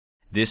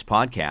This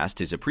podcast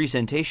is a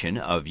presentation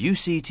of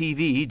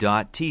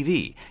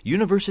UCTV.tv,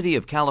 University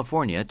of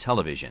California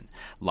Television.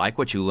 Like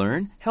what you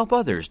learn? Help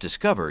others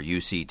discover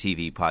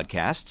UCTV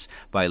podcasts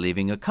by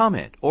leaving a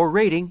comment or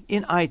rating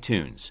in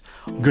iTunes.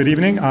 Good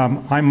evening.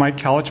 I'm Mike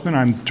Kalichman.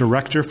 I'm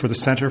Director for the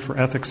Center for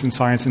Ethics in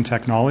Science and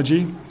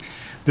Technology.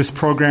 This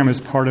program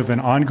is part of an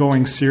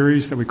ongoing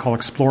series that we call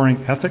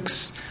Exploring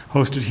Ethics,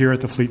 hosted here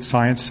at the Fleet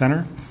Science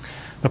Center.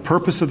 The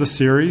purpose of the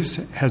series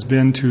has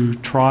been to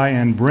try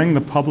and bring the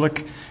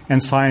public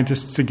and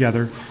scientists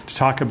together to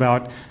talk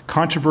about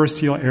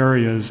controversial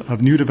areas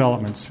of new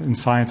developments in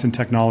science and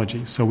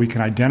technology so we can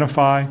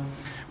identify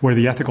where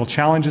the ethical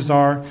challenges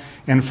are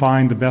and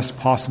find the best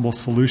possible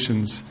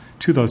solutions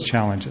to those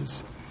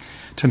challenges.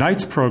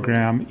 Tonight's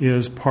program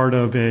is part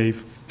of a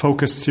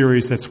focused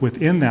series that's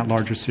within that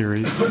larger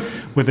series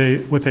with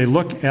a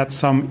look at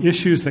some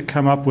issues that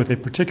come up with a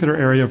particular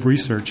area of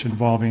research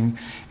involving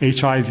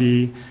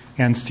HIV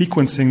and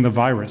sequencing the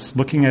virus,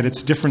 looking at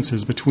its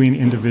differences between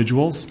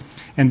individuals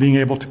and being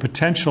able to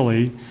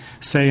potentially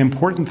say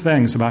important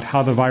things about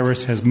how the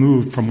virus has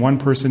moved from one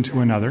person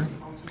to another,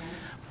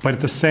 but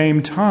at the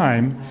same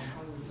time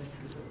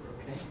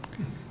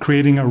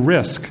creating a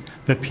risk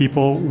that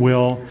people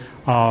will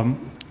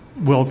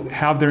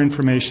have their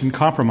information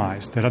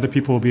compromised, that other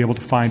people will be able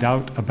to find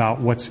out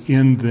about what's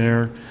in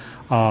their,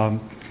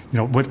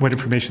 what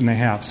information they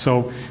have.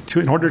 So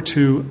in order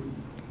to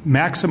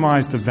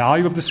maximize the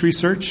value of this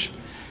research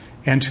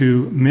and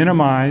to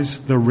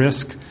minimize the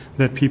risk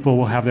that people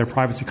will have their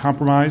privacy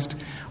compromised,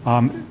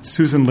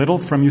 Susan Little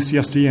from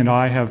UCSD and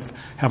I have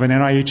an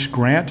NIH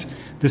grant.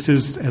 This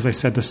is, as I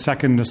said, the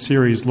second in a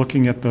series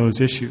looking at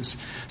those issues.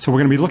 So we're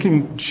going to be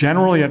looking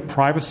generally at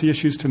privacy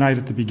issues tonight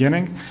at the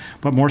beginning,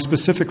 but more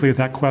specifically at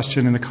that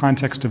question in the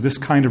context of this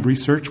kind of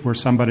research where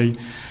somebody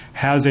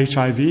has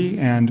HIV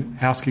and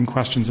asking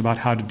questions about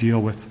how to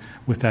deal with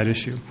that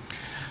issue.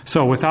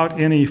 So without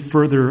any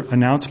further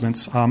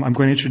announcements, I'm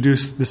going to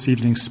introduce this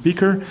evening's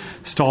speaker,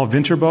 Staal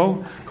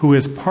Vinterbo, who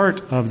is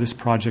part of this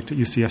project at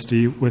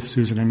UCSD with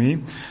Susan and me.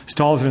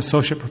 Staal is an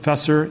associate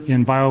professor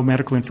in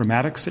biomedical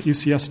informatics at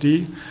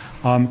UCSD.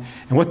 And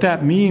what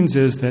that means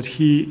is that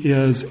he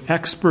is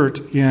expert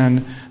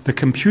in the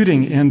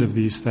computing end of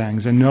these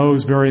things and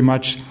knows very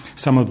much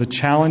some of the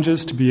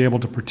challenges to be able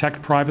to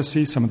protect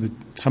privacy, some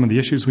of the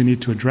issues we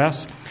need to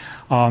address.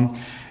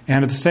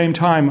 And at the same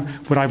time,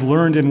 what I've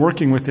learned in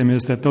working with him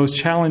is that those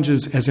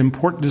challenges, as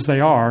important as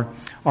they are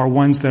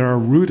ones that are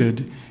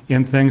rooted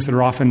in things that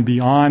are often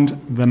beyond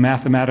the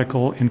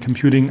mathematical and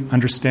computing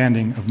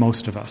understanding of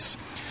most of us.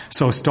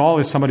 So Staal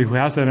is somebody who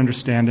has that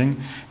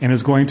understanding and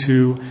is going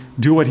to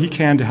do what he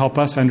can to help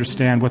us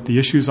understand what the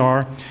issues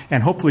are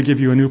and hopefully give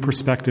you a new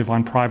perspective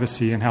on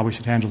privacy and how we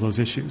should handle those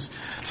issues.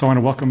 So I want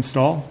to welcome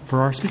Staal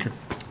for our speaker.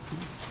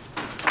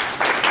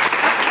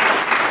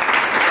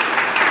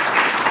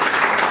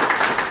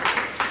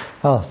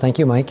 Oh, thank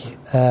you, Mike.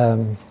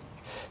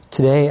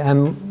 Today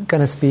I'm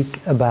going to speak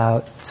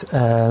about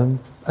a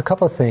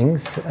couple of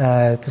things.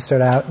 To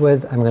start out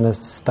with, I'm going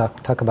to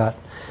talk about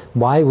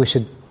why we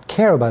should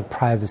care about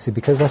privacy,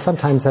 because I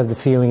sometimes have the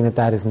feeling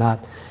that is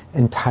not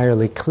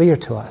entirely clear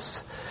to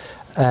us.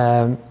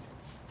 And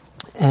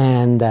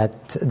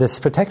that this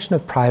protection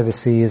of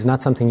privacy is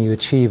not something you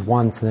achieve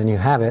once and then you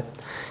have it.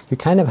 You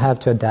kind of have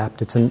to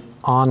adapt. It's an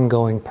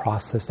ongoing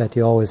process that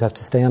you always have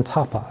to stay on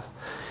top of.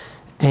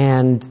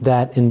 And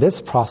that in this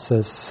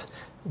process,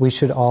 we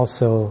should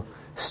also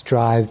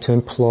strive to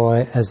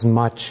employ as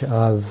much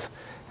of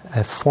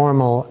a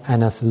formal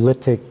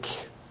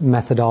analytic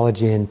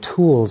methodology and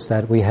tools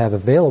that we have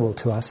available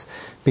to us,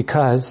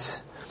 because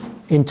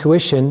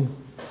intuition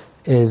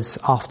is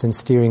often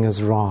steering us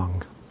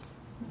wrong.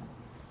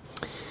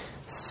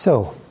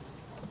 So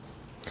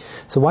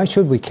why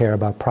should we care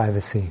about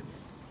privacy?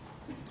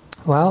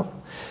 Well,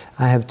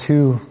 I have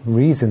two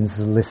reasons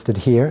listed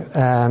here.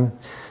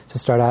 To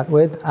start out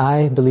with,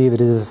 I believe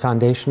it is the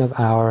foundation of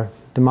our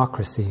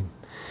democracy.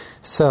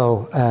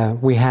 So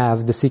we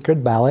have the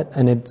secret ballot,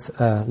 and it's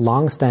a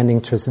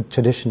long-standing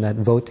tradition that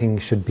voting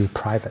should be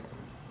private.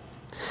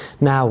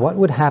 Now, what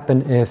would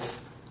happen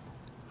if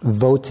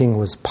voting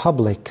was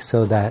public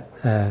so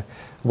that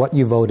what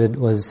you voted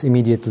was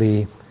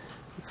immediately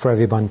for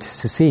everyone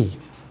to see?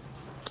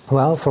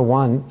 Well, for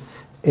one,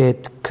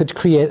 it could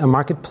create a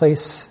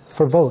marketplace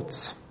for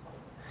votes.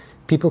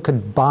 People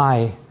could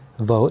buy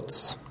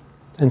votes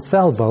and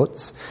sell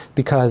votes,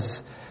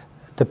 because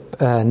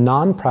the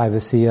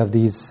non-privacy of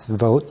these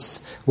votes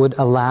would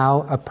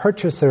allow a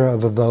purchaser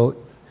of a vote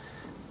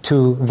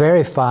to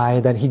verify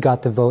that he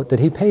got the vote that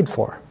he paid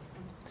for.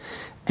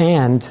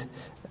 And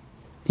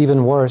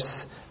even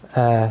worse,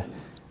 the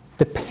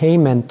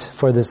payment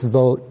for this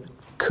vote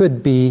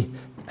could be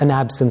an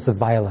absence of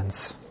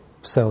violence.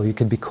 So you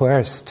could be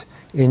coerced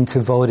into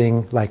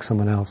voting like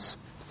someone else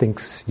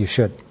thinks you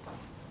should.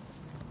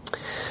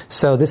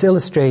 So this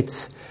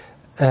illustrates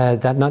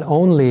that not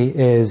only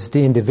is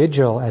the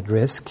individual at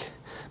risk,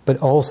 but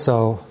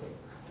also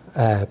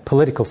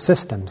political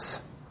systems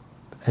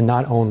and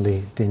not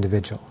only the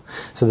individual.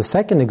 So the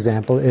second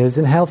example is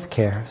in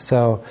healthcare.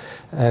 So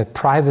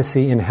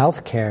privacy in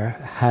healthcare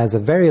has a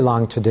very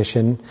long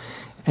tradition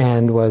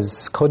and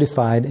was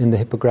codified in the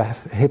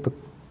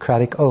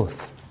Hippocratic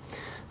Oath.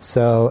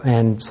 So,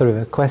 and sort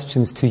of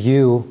questions to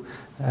you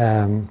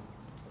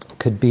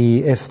could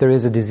be, if there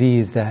is a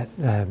disease that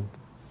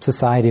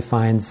society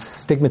finds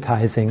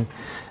stigmatizing,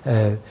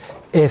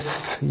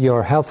 if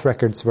your health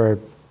records were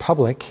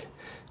public,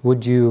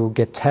 would you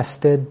get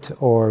tested,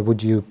 or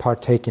would you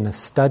partake in a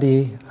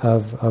study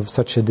of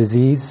such a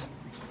disease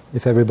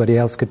if everybody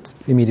else could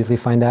immediately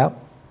find out?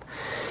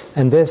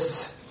 And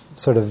this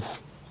sort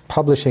of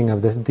publishing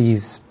of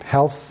these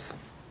health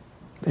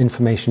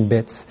information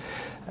bits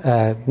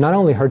not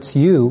only hurts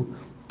you,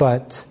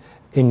 but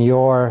in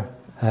your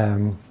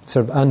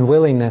sort of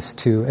unwillingness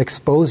to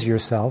expose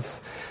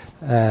yourself,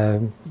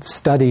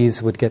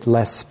 studies would get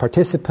less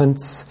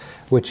participants,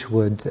 which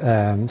would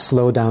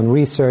slow down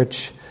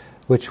research,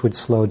 which would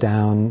slow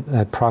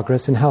down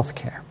progress in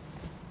healthcare.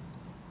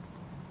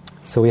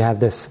 So we have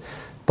this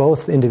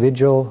both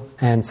individual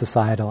and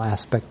societal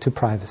aspect to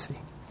privacy.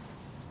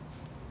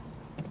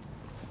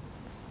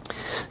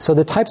 So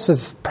the types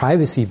of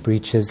privacy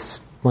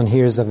breaches one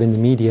hears of in the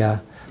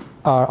media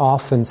are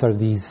often sort of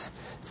these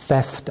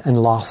theft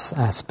and loss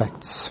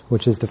aspects,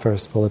 which is the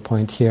first bullet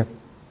point here.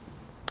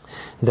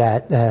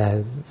 That,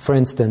 for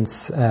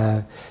instance,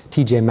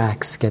 TJ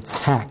Maxx gets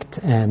hacked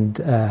and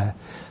a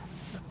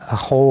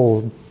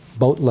whole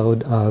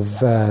boatload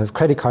of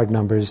credit card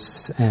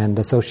numbers and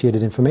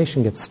associated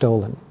information gets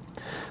stolen.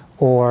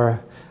 Or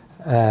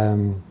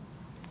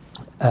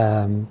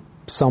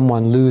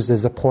someone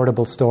loses a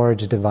portable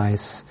storage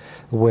device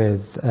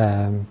with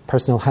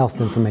personal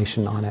health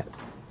information on it.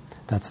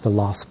 That's the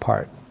loss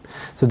part.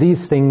 So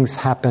these things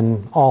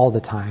happen all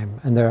the time,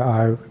 and there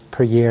are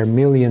per year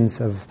millions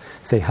of,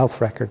 say,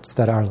 health records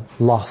that are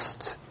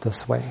lost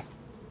this way.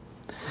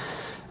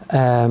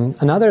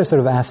 Another sort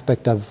of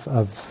aspect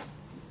of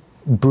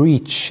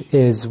breach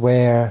is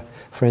where,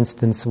 for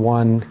instance,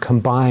 one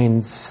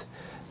combines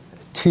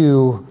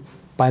two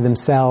by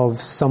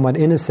themselves somewhat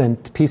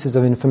innocent pieces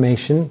of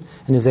information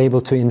and is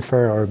able to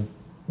infer or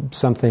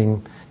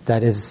something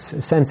that is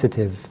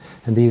sensitive.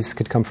 And these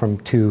could come from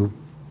two,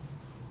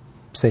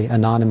 say,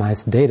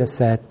 anonymized data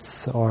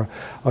sets or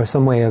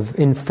some way of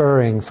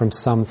inferring from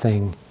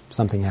something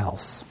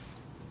else.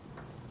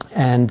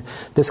 And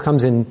this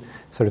comes in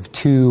sort of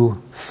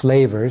two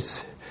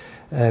flavors.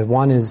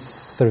 One is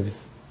sort of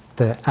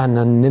the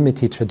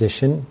anonymity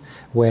tradition,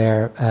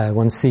 where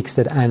one seeks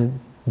that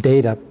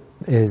data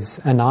is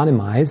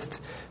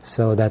anonymized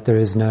so that there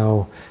is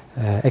no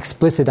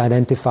explicit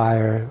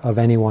identifier of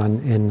anyone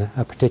in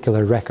a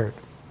particular record.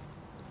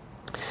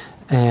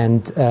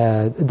 And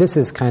this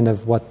is kind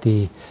of what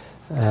the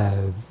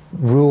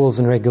rules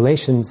and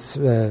regulations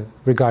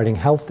regarding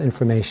health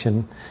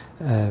information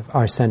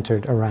are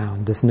centered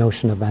around, this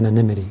notion of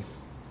anonymity.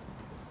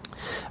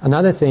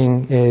 Another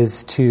thing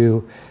is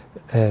to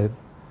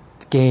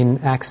gain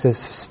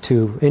access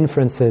to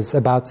inferences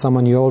about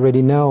someone you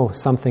already know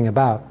something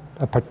about,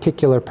 a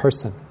particular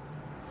person.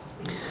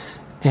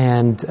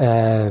 And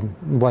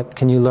what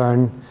can you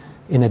learn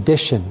in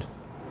addition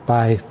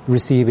by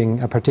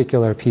receiving a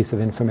particular piece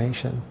of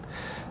information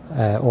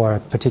or a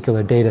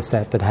particular data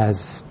set that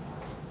has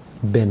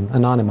been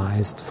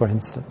anonymized, for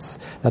instance?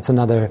 That's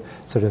another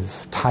sort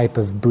of type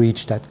of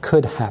breach that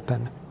could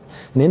happen.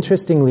 And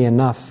interestingly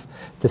enough,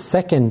 the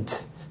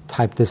second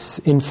type, this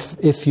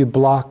if you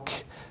block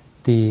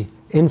the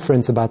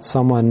inference about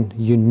someone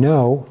you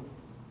know,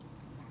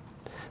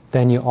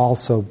 then you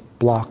also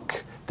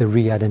block the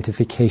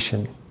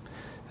re-identification,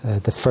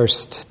 the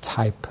first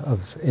type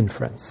of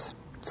inference.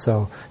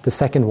 So the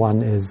second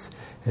one is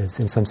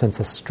in some sense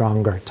a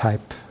stronger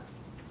type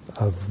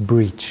of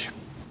breach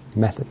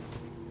method.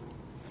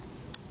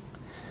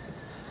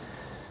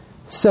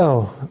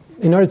 So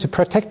in order to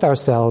protect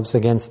ourselves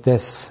against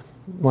this,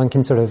 one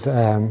can sort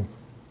of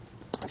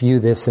view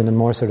this in a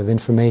more sort of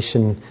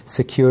information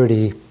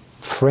security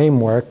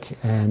framework,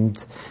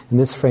 and in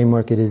this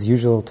framework it is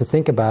usual to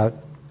think about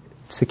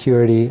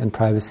security and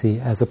privacy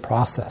as a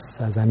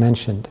process, as I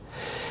mentioned.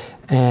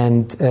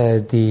 And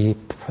the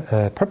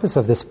purpose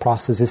of this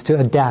process is to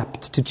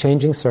adapt to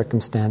changing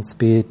circumstance,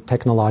 be it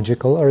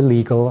technological or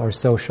legal or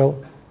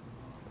social.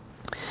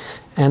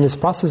 And this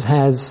process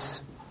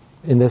has,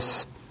 in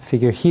this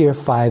figure here,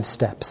 5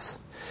 steps.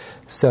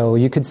 So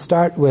you could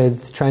start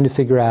with trying to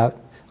figure out,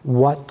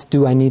 what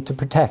do I need to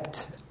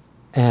protect?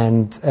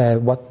 And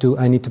what do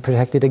I need to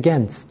protect it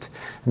against?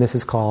 And this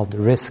is called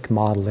risk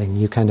modeling.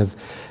 You kind of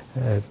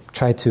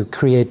try to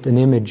create an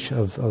image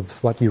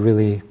of what you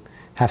really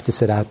have to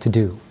set out to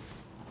do.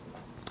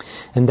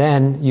 And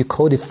then you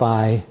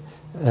codify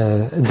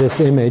this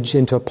image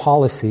into a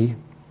policy,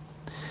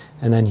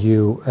 and then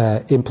you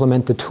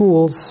implement the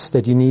tools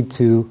that you need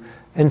to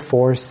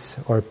enforce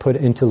or put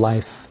into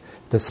life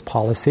this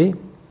policy.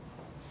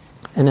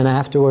 And then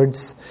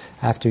afterwards,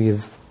 after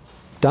you've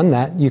done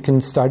that, you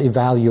can start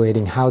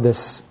evaluating how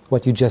this,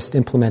 what you just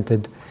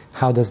implemented,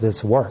 how does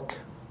this work?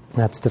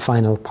 That's the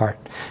final part.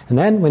 And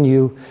then when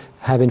you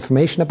have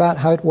information about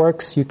how it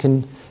works, you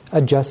can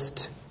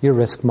adjust your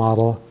risk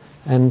model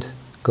and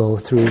go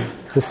through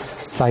this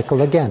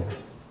cycle again.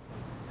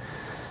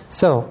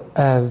 So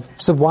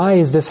why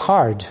is this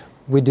hard?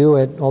 We do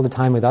it all the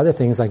time with other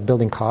things like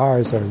building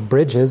cars or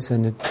bridges,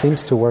 and it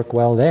seems to work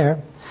well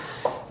there.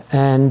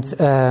 And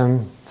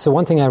so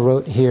one thing I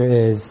wrote here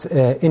is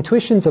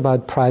intuitions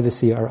about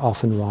privacy are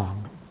often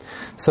wrong.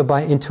 So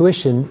by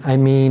intuition, I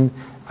mean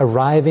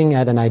arriving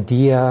at an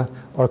idea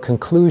or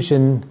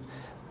conclusion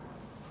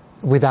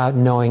without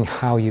knowing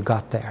how you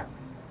got there.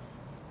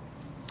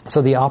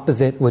 So the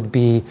opposite would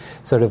be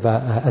sort of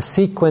a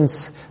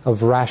sequence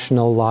of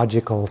rational,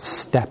 logical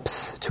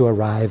steps to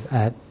arrive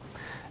at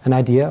an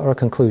idea or a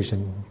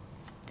conclusion.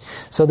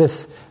 So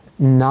this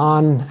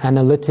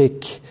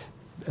non-analytic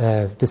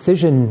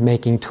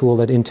decision-making tool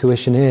that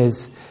intuition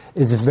is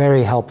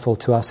very helpful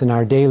to us in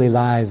our daily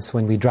lives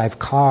when we drive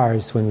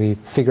cars, when we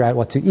figure out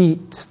what to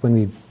eat, when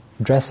we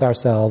dress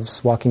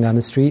ourselves, walking down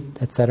the street,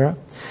 etc.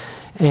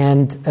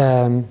 And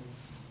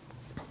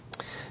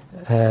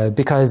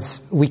because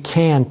we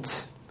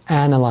can't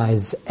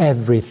analyze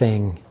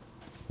everything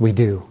we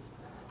do,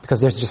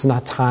 because there's just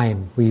not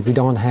time. We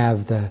don't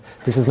have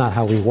this is not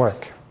how we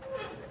work.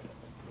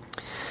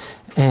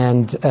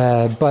 And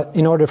but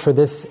in order for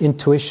this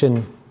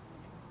intuition,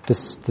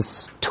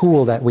 this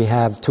tool that we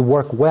have to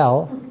work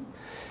well,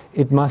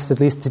 it must at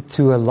least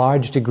to a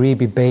large degree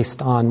be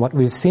based on what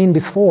we've seen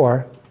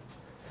before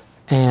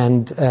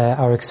and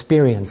our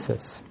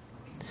experiences.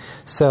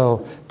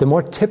 So the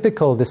more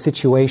typical the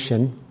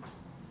situation,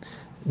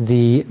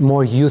 the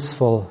more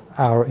useful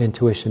our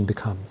intuition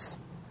becomes.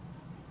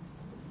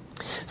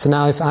 So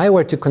now if I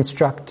were to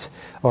construct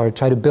or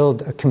try to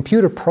build a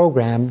computer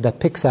program that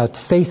picks out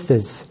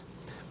faces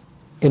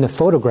in a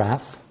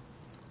photograph,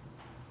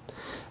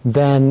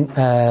 then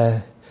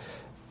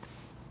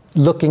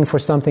looking for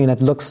something that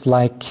looks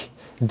like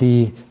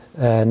the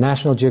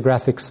National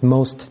Geographic's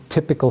most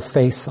typical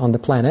face on the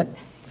planet,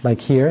 like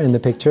here in the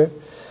picture,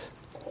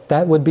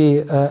 that would be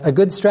a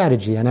good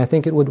strategy, and I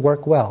think it would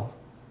work well.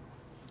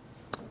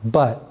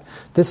 But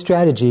this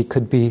strategy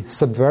could be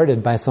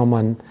subverted by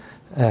someone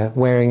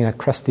wearing a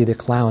Krusty the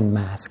Clown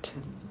mask.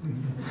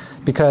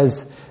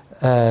 Because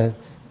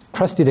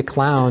Krusty the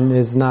Clown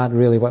is not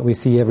really what we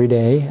see every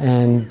day,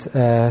 and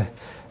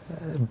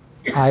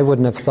I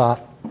wouldn't have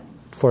thought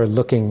for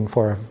looking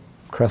for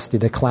Krusty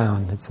the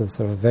Clown. It's a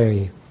sort of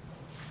very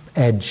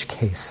edge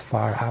case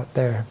far out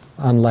there,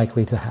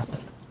 unlikely to happen.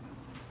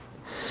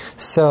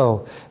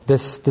 So the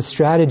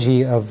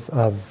strategy of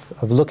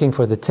looking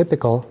for the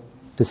typical,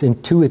 this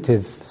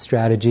intuitive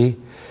strategy,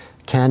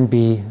 can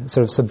be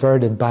sort of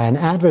subverted by an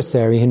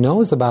adversary who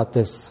knows about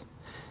this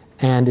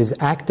and is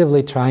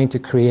actively trying to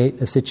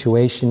create a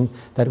situation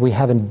that we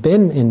haven't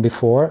been in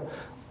before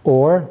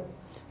or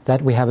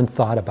that we haven't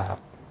thought about.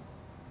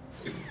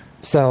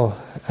 So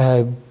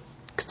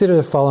consider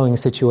the following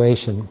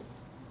situation.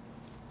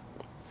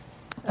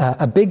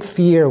 A big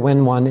fear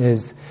when one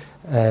is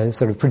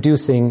sort of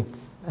producing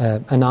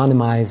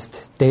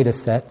anonymized data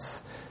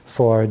sets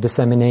for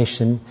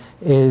dissemination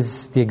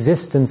is the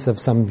existence of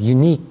some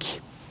unique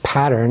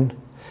pattern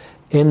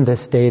in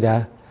this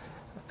data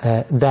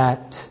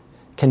that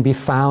can be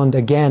found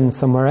again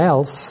somewhere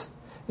else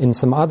in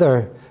some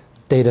other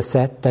data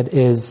set that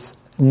is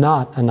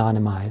not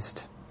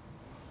anonymized.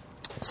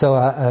 So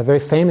a very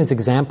famous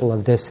example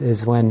of this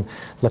is when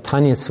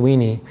LaTanya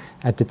Sweeney,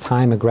 at the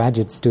time a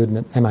graduate student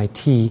at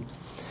MIT,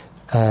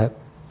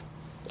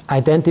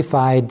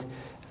 identified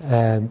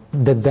the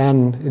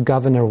then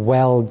Governor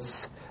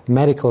Weld's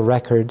medical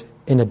record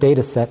in a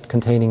data set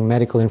containing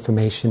medical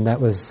information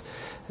that was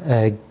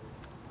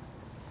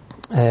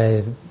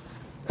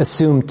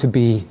assumed to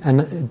be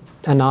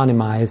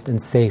anonymized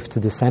and safe to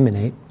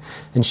disseminate.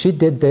 And she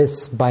did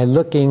this by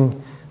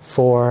looking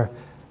for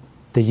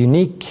the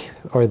unique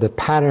or the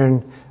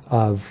pattern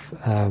of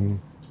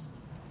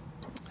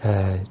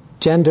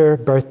gender,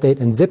 birth date,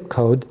 and zip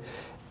code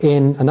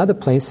in another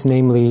place,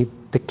 namely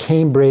the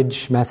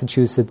Cambridge,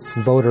 Massachusetts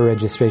voter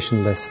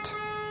registration list.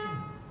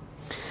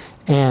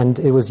 And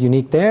it was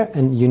unique there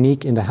and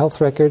unique in the health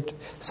record,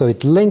 so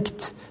it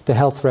linked the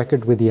health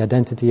record with the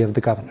identity of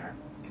the governor.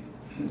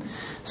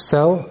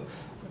 So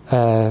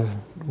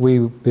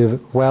we're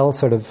well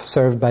sort of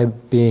served by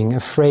being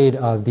afraid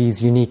of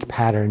these unique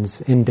patterns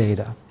in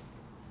data.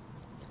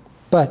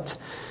 But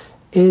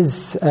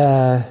is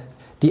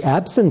the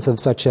absence of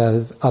such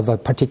a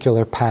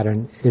particular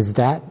pattern, is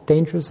that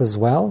dangerous as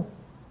well?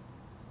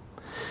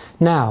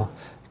 Now,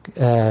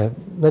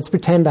 let's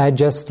pretend I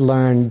just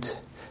learned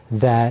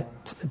that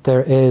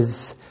there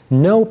is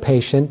no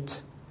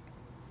patient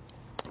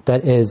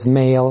that is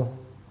male,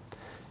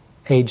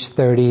 age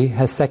 30,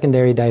 has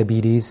secondary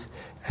diabetes,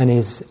 and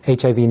is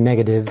HIV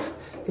negative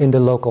in the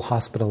local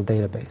hospital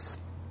database.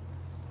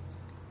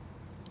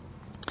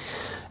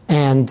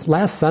 And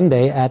last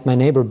Sunday at my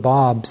neighbor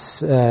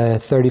Bob's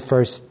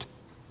 31st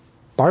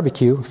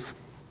barbecue,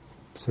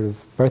 sort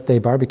of birthday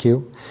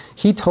barbecue,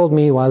 he told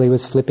me while he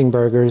was flipping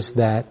burgers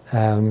that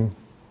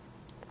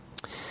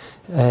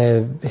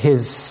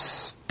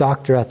his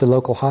doctor at the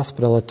local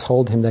hospital had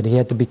told him that he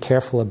had to be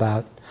careful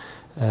about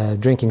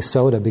drinking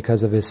soda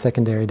because of his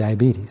secondary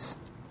diabetes.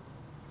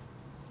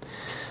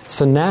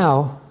 So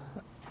now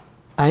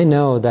I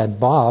know that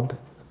Bob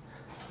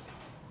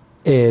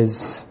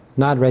is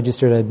not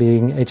registered as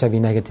being HIV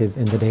negative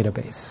in the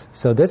database.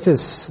 So this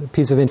is a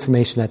piece of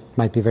information that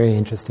might be very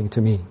interesting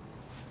to me.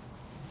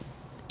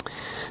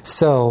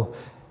 So,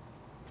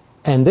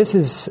 and this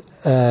is,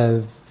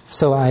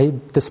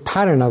 this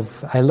pattern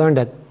of, I learned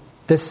that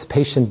this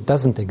patient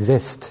doesn't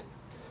exist.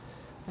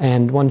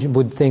 And one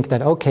would think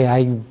that,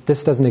 okay,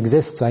 this doesn't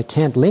exist, so I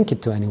can't link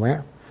it to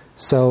anywhere.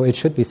 So it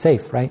should be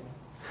safe, right?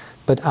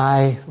 But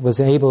I was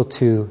able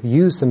to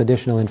use some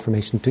additional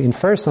information to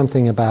infer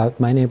something about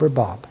my neighbor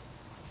Bob.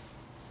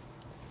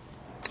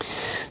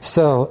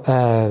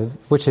 So,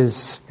 which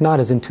is not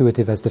as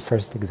intuitive as the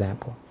first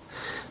example.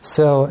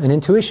 So an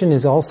intuition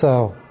is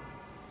also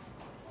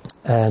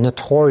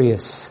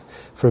notorious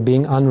for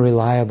being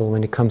unreliable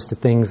when it comes to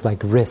things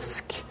like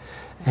risk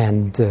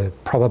and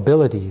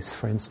probabilities,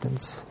 for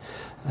instance.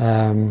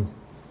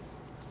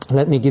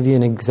 Let me give you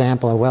an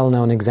example, a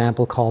well-known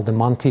example called the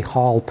Monty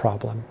Hall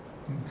problem.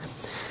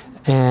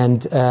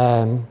 And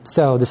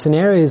so the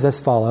scenario is as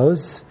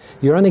follows.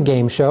 You're on a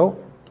game show,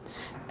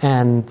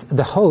 and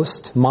the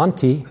host,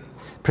 Monty,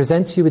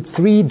 presents you with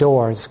 3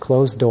 doors,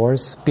 closed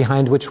doors,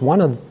 behind one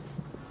of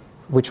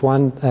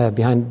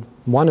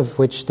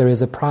which there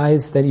is a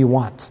prize that you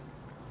want.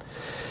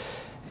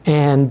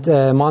 And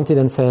Monty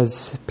then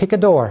says, pick a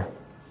door.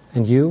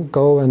 And you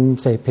go and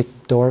say, pick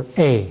door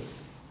A.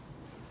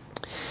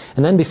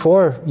 And then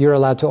before you're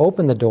allowed to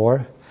open the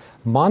door,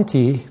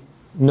 Monty,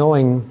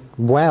 knowing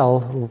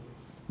well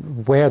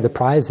where the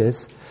prize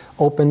is,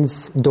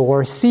 opens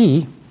door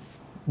C,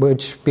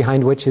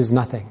 behind which is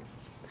nothing.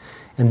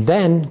 And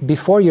then,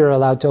 before you're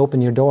allowed to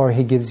open your door,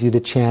 he gives you the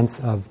chance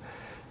of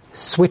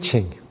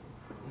switching.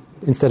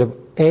 Instead of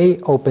A,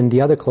 open the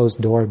other closed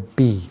door,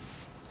 B.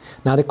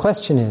 Now the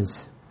question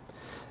is,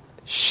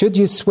 should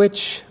you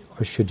switch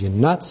or should you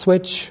not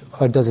switch,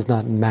 or does it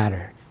not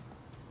matter?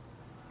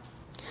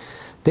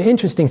 The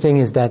interesting thing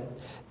is that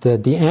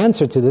the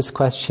answer to this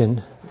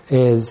question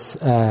is,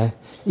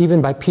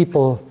 even by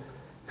people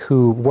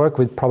who work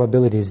with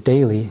probabilities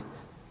daily,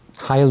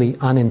 highly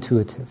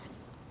unintuitive.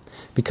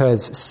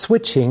 Because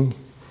switching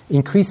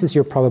increases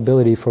your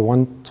probability from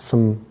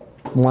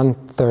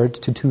 1/3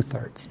 to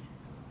 2/3.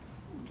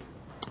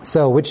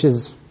 So, which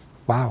is,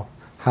 wow,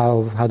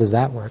 how does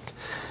that work?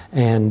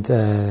 And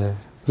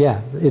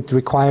it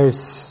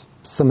requires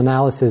some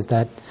analysis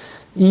that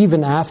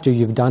even after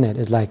you've done it,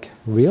 it's like,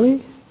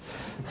 really?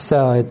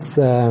 So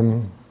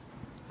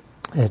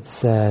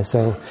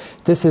so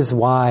this is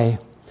why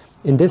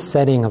in this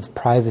setting of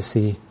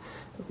privacy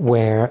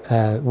where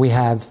we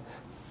have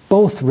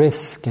both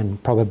risk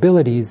and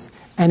probabilities,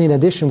 and in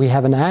addition we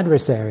have an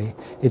adversary,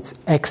 it's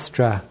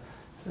extra,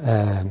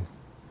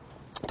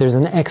 there's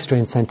an extra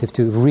incentive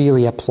to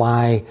really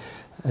apply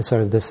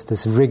sort of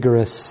this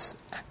rigorous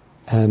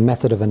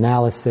method of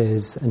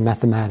analysis and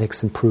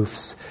mathematics and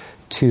proofs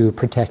to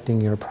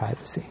protecting your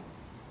privacy.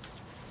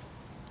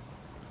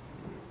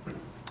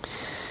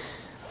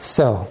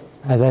 So,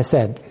 as I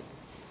said,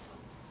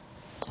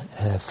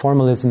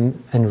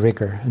 formalism and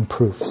rigor and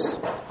proofs.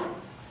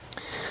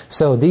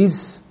 So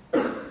these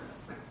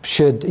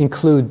should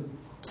include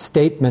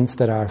statements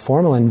that are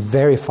formal and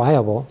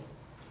verifiable,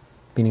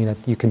 meaning that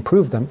you can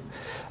prove them,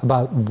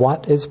 about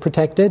what is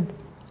protected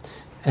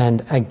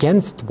and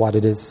against what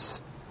it is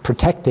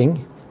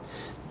protecting,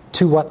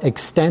 to what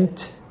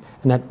extent,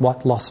 and at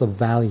what loss of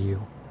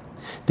value.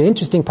 The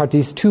interesting part,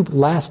 these 2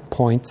 last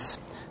points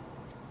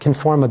can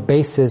form a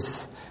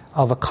basis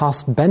of a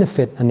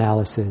cost-benefit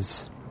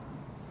analysis.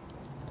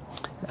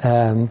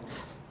 And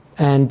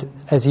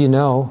as you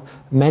know,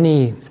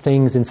 many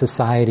things in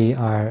society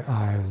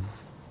are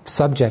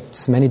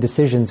subjects, many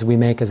decisions we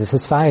make as a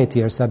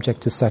society are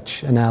subject to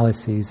such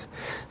analyses.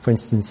 For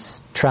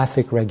instance,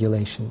 traffic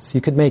regulations.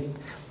 You could make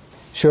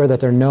sure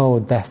that there are no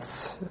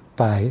deaths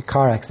by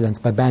car accidents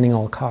by banning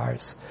all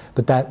cars,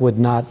 but that would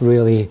not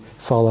really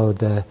follow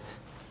the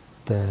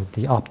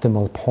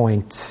optimal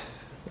point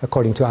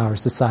according to our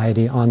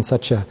society on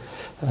such a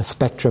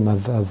spectrum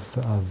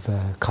of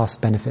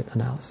cost-benefit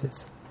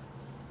analysis.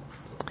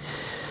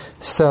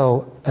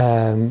 So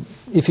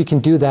if you can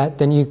do that,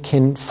 then you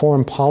can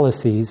form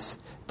policies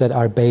that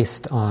are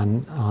based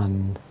on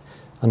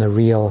a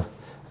real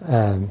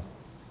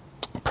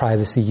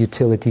privacy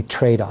utility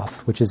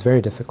trade-off, which is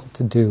very difficult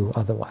to do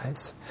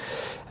otherwise.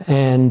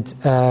 And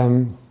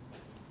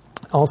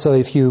also,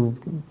 if you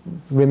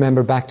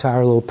remember back to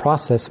our little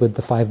process with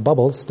the 5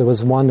 bubbles, there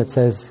was one that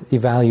says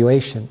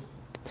evaluation.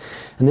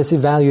 And this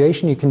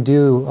evaluation you can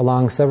do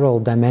along several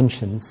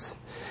dimensions.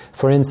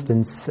 For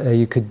instance,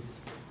 you could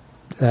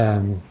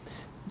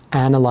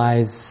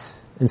analyze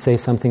and say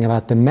something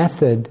about the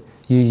method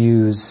you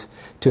use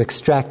to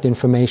extract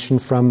information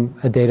from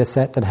a data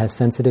set that has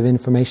sensitive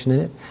information in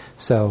it.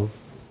 So,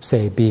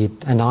 say,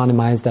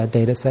 anonymize that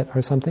data set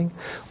or something.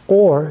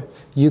 Or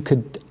you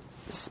could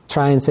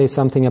try and say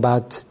something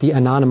about the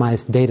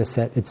anonymized data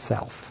set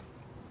itself.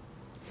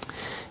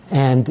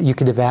 And you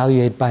could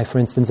evaluate by, for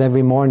instance,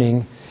 every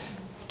morning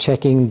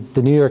checking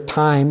the New York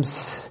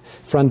Times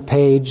front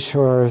page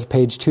or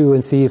page 2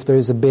 and see if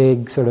there's a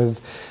big sort of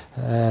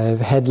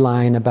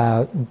headline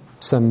about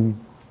some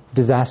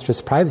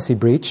disastrous privacy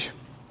breach.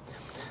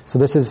 So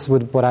this is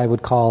what I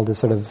would call the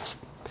sort of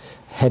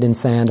head in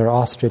sand or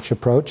ostrich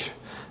approach,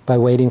 by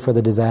waiting for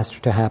the disaster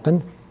to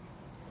happen.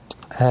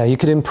 You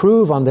could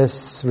improve on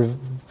this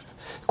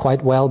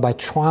quite well by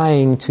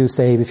trying to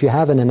say, if you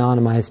have an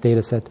anonymized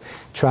data set,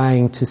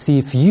 trying to see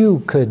if you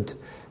could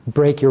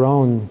break your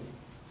own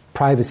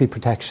privacy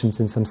protections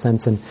in some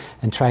sense and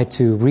try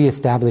to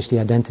reestablish the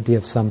identity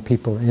of some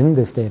people in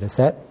this data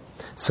set.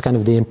 It's kind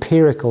of the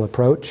empirical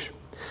approach.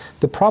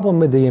 The problem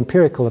with the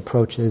empirical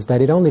approach is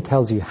that it only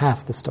tells you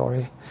half the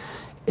story.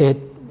 It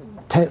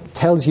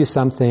tells you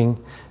something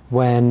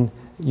when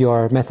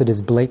your method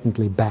is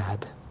blatantly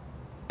bad.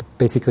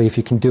 Basically, if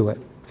you can do it,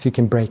 if you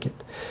can break it.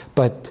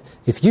 But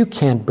if you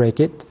can't break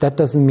it, that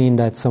doesn't mean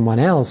that someone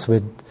else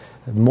with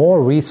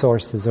more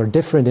resources or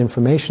different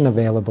information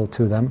available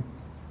to them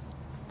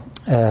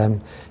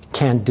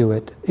can't do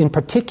it. In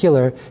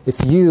particular,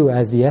 if you,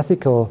 as the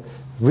ethical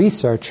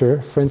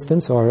researcher, for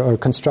instance, or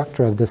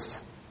constructor of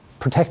this,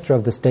 protector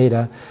of this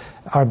data,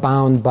 are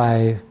bound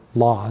by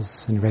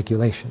laws and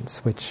regulations,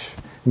 which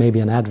maybe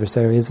an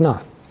adversary is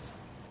not.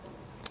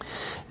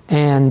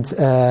 And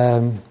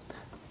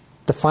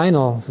the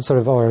final sort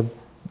of, or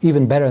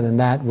even better than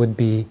that, would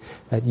be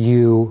that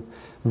you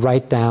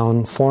write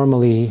down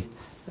formally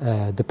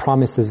the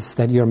promises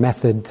that your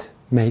method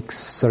makes,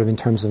 sort of in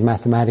terms of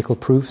mathematical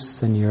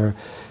proofs, and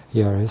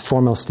your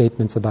formal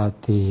statements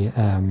about the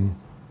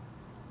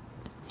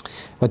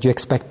what you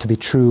expect to be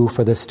true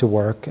for this to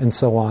work, and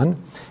so on.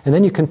 And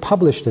then you can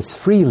publish this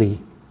freely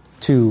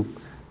to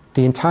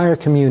the entire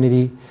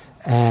community,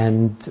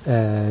 and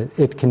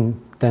it can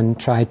then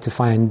try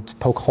to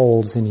poke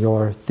holes in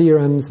your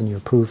theorems and your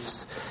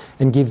proofs,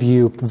 and give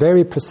you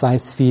very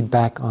precise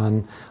feedback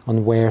on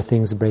where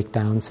things break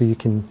down, so you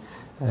can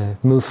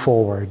move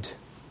forward.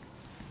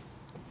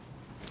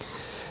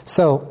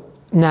 So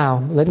now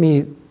let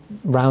me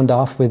round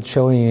off with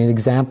showing you an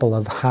example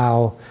of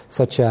how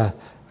such a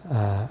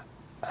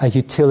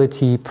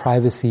utility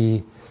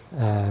privacy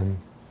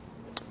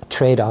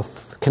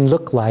trade-off can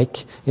look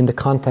like in the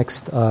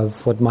context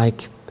of what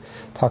Mike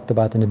talked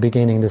about in the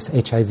beginning, this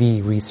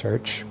HIV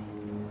research.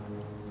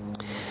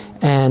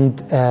 And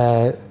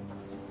the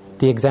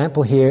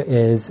example here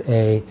is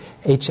a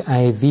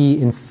HIV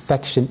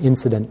infection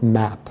incident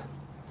map.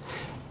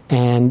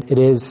 And it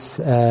is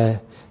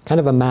kind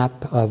of a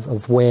map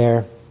of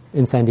where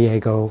in San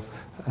Diego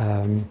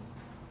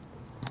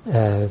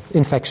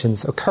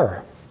infections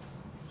occur.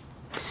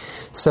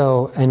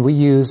 So, and we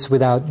use,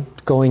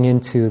 without going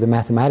into the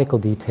mathematical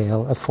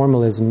detail, a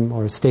formalism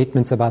or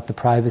statements about the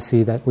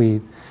privacy that we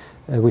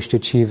wish to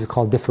achieve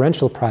called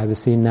differential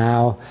privacy.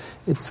 Now,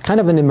 it's kind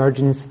of an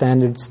emerging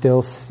standard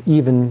still,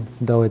 even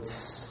though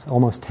it's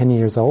almost 10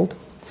 years old.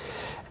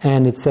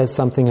 And it says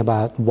something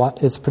about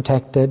what is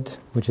protected,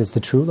 which is the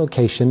true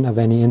location of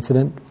any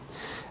incident,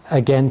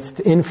 against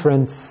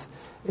inference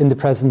in the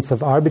presence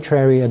of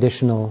arbitrary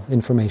additional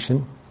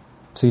information.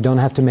 So you don't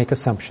have to make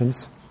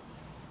assumptions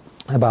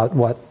about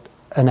what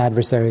an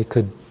adversary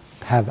could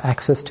have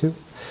access to.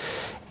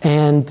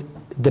 And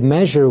the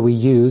measure we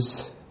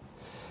use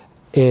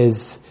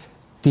is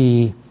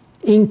the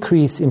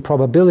increase in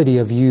probability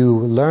of you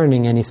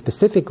learning any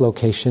specific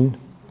location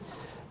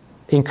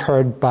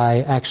incurred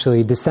by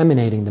actually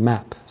disseminating the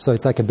map. So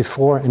it's like a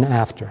before and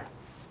after,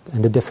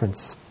 and the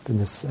difference in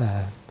this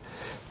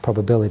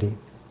probability.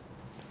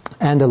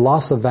 And the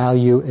loss of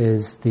value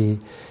is the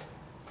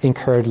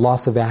incurred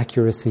loss of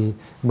accuracy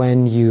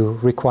when you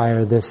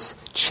require this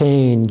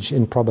change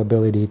in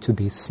probability to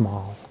be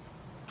small.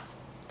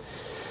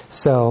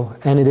 So,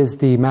 and it is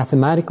the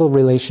mathematical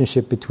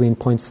relationship between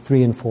points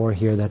 3 and 4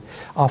 here that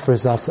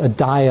offers us a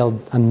dial,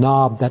 a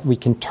knob that we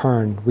can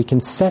turn. We can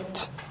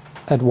set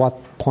at what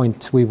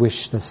point we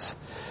wish this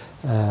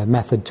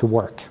method to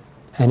work.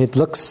 And it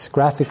looks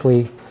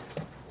graphically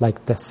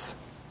like this.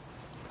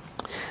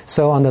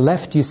 So on the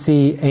left you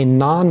see a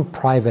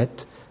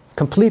non-private,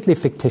 completely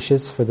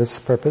fictitious for this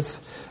purpose,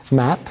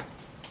 map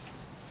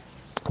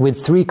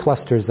with 3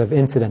 clusters of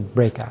incident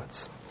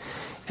breakouts.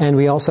 And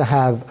we also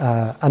have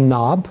a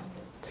knob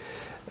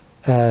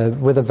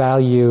with a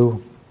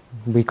value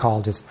we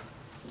call just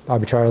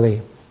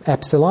arbitrarily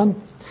epsilon.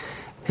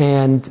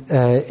 And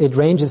it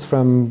ranges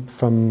from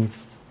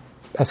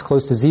as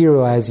close to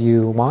 0 as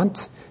you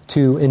want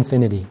to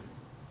infinity.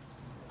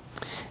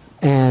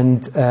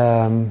 And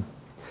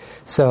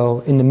so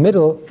in the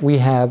middle we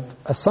have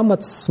a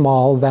somewhat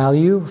small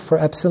value for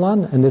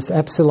epsilon, and this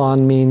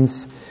epsilon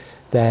means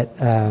that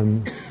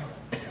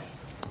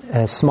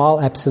a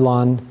small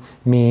epsilon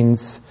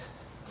means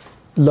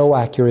low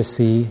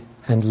accuracy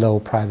and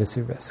low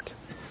privacy risk.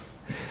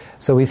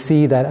 So we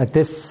see that at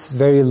this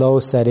very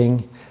low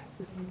setting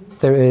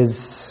there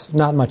is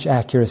not much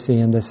accuracy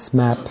in this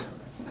map,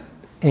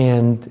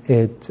 and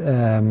it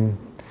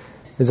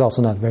is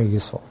also not very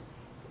useful,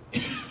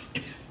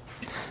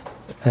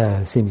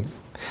 seemingly.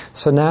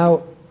 So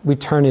now we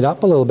turn it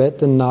up a little bit,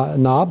 the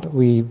knob.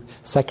 We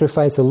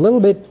sacrifice a little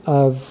bit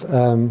of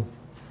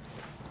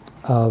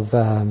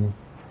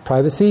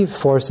privacy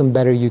for some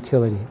better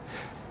utility.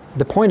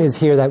 The point is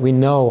here that we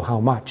know how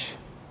much.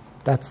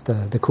 That's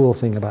the cool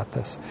thing about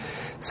this.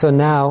 So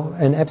now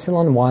an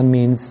epsilon 1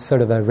 means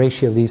sort of a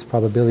ratio of these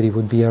probability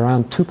would be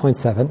around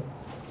 2.7.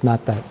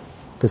 Not that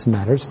this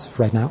matters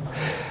right now.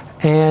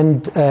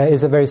 And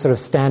is a very sort of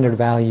standard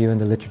value in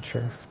the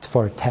literature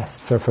for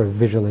tests or for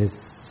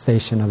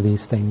visualization of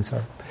these things.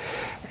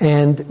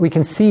 And we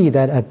can see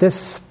that at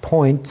this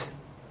point,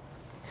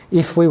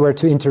 if we were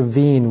to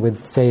intervene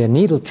with, say, a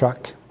needle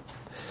truck,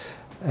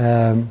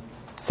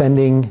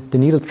 sending the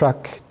needle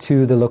truck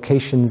to the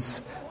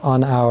locations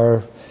on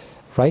our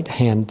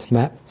right-hand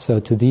map, so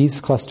to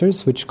these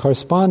clusters, which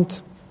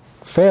correspond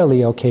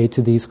fairly okay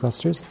to these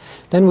clusters,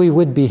 then we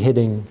would be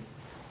hitting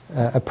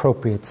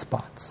appropriate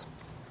spots.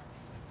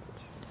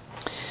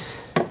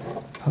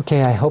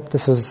 Okay, I hope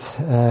this was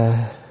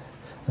a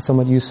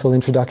somewhat useful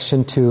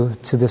introduction to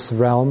this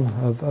realm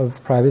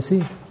of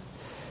privacy.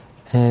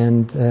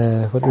 And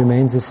what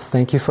remains is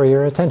thank you for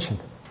your attention.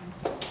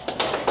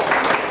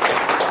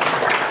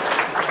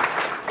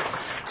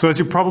 So as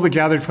you probably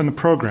gathered from the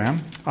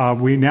program,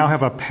 we now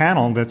have a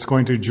panel that's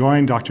going to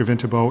join Dr.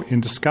 Vinterbo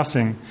in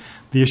discussing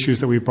the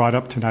issues that we brought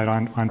up tonight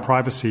on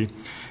privacy.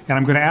 And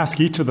I'm going to ask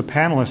each of the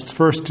panelists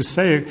first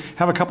to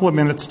have a couple of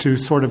minutes to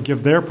sort of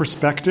give their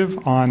perspective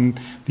on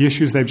the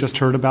issues they've just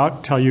heard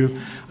about, tell you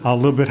a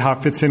little bit how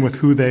it fits in with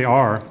who they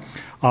are.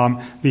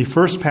 The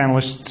first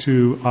panelist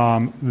to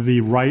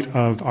the right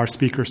of our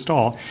speaker,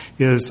 Staal,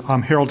 is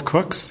Harold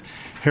Cooks.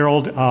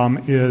 Harold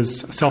is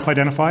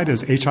self-identified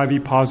as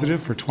HIV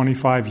positive for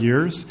 25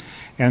 years,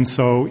 and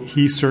so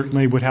he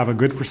certainly would have a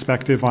good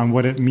perspective on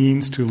what it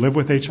means to live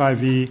with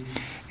HIV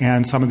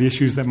and some of the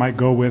issues that might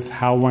go with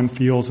how one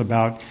feels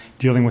about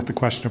dealing with the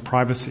question of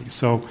privacy.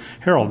 So,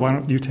 Harold, why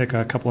don't you take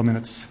a couple of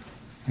minutes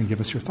and give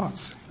us your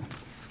thoughts?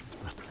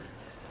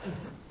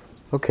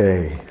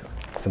 Okay,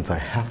 since I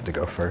have to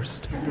go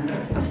first,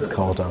 I was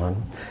called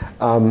on.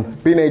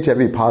 Being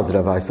HIV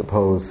positive, I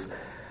suppose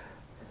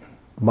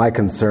my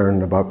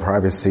concern about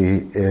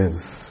privacy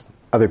is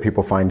other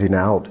people finding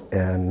out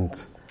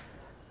and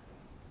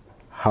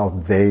how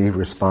they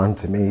respond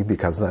to me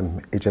because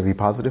I'm HIV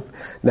positive.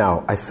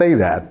 Now, I say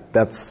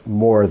that's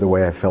more the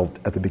way I felt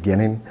at the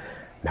beginning.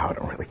 Now I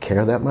don't really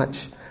care that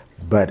much.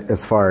 But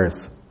as far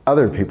as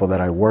other people that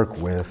I work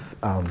with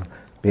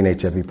being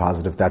HIV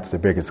positive, that's the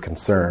biggest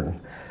concern.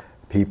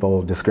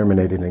 People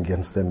discriminating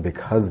against them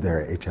because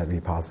they're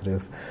HIV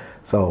positive.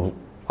 So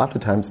a lot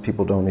of times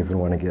people don't even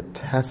want to get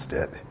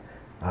tested.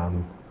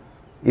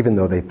 Even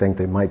though they think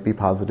they might be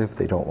positive,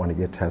 they don't want to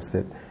get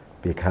tested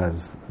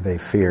because they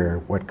fear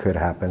what could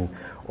happen,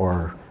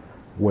 or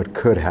what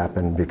could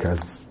happen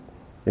because,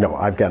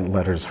 I've gotten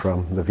letters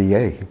from the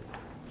VA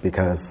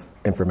because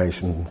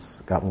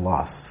information's gotten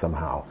lost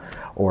somehow,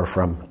 or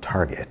from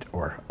Target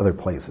or other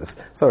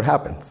places. So it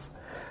happens.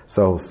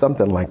 So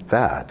something like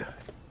that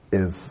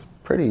is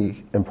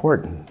pretty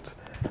important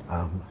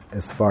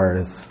as far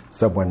as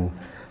someone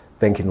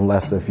thinking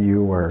less of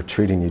you or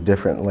treating you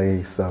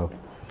differently. So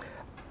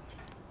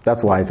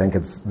that's why I think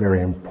it's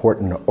very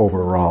important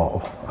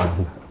overall,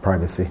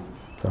 privacy.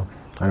 So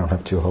I don't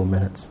have 2 whole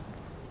minutes.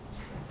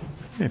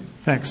 Okay,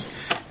 thanks.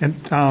 And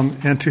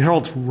to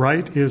Harold's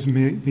right is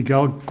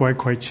Miguel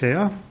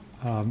Goicoechea.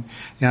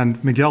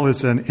 And Miguel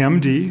is an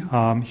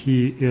MD.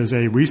 He is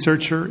a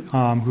researcher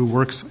who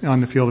works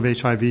on the field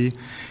of HIV.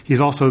 He's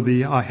also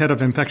the head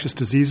of infectious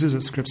diseases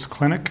at Scripps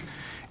Clinic.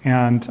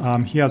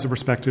 And he has a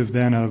perspective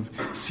then of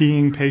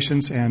seeing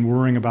patients and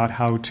worrying about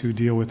how to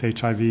deal with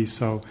HIV.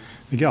 So,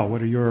 Miguel,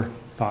 what are your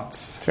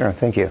thoughts? Sure,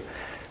 thank you.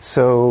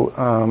 So,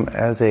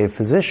 as a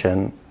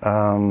physician,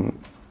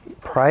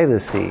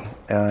 privacy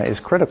is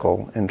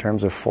critical in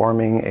terms of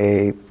forming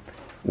a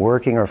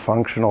working or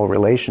functional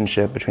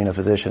relationship between a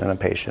physician and a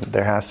patient.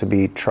 There has to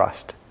be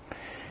trust.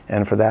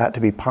 And for that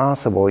to be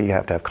possible, you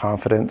have to have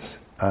confidence,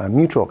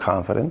 mutual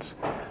confidence,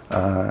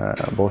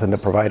 both in the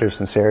provider's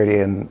sincerity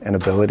and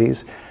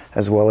abilities,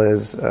 as well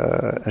as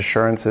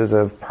assurances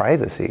of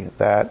privacy,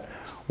 that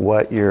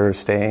what you're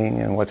saying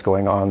and what's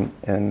going on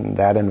in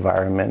that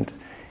environment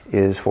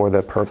is for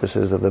the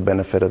purposes of the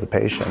benefit of the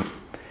patient.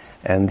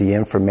 And the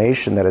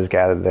information that is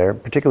gathered there,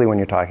 particularly when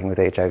you're talking with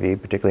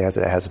HIV, particularly as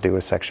it has to do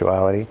with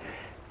sexuality,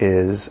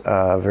 is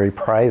very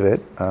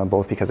private,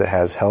 both because it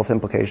has health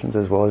implications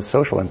as well as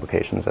social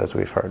implications, as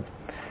we've heard.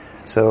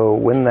 So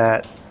when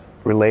that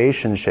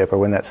relationship or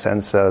when that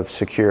sense of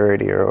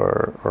security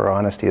or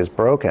honesty is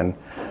broken,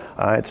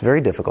 it's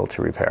very difficult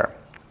to repair,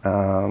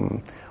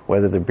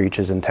 whether the breach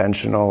is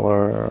intentional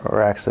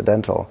or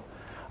accidental.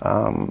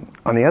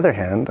 On the other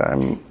hand,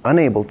 I'm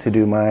unable to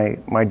do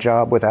my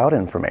job without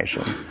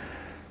information.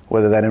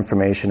 Whether that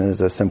information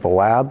is a simple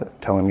lab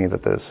telling me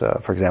that there's,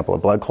 for example, a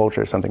blood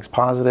culture, something's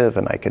positive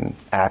and I can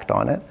act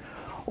on it,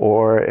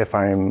 or if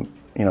I'm,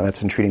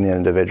 that's in treating the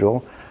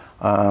individual,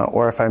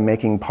 or if I'm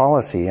making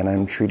policy and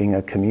I'm treating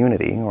a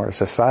community or a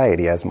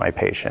society as my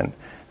patient,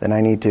 then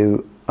I need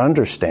to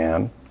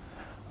understand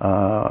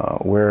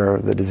where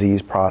the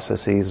disease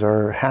processes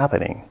are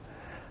happening.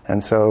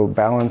 And so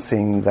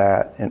balancing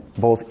that, in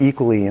both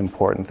equally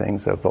important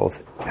things of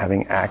both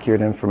having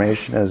accurate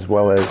information as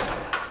well as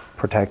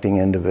protecting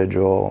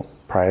individual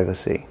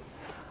privacy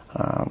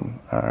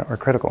are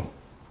critical.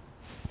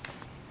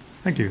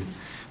 Thank you.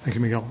 Thank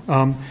you, Miguel.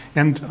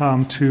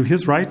 To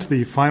his right,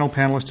 the final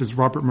panelist is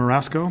Robert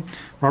Marasco.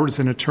 Robert is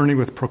an attorney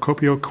with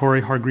Procopio,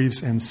 Corey,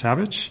 Hargreaves, and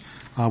Savage,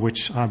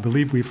 which I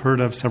believe we've heard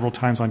of several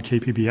times on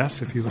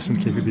KPBS, if you listen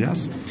to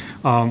KPBS.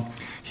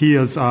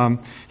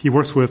 He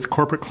works with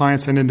corporate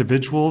clients and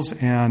individuals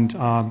and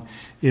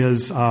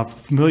is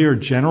familiar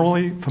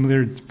generally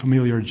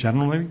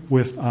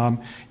with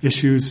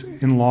issues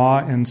in law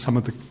and some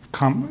of the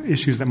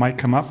issues that might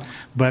come up,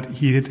 but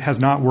he has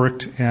not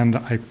worked, and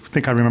I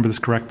think I remember this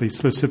correctly,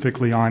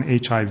 specifically on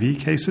HIV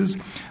cases,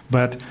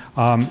 but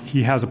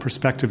he has a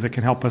perspective that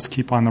can help us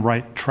keep on the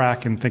right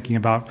track in thinking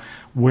about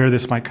where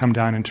this might come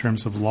down in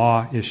terms of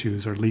law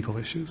issues or legal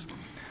issues.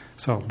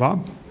 So,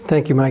 Bob?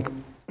 Thank you, Mike.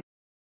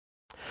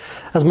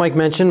 As Mike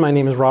mentioned, my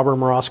name is Robert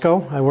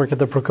Marasco. I work at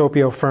the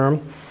Procopio firm.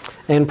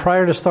 And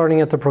prior to starting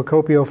at the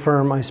Procopio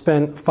firm, I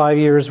spent 5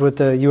 years with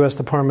the U.S.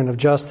 Department of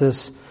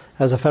Justice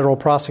as a federal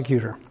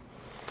prosecutor.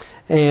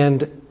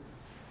 And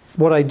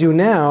what I do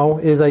now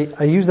is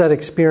I use that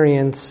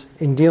experience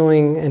in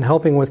dealing and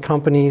helping with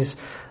companies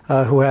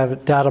who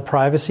have data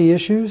privacy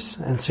issues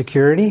and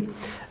security,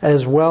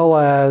 as well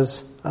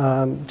as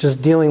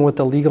just dealing with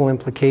the legal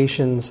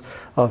implications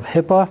of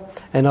HIPAA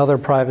and other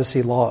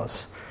privacy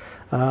laws.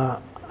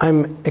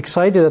 I'm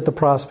excited at the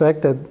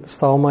prospect that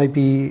Staal might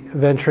be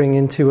venturing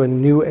into a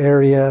new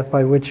area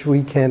by which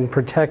we can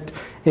protect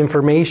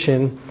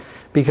information,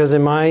 because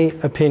in my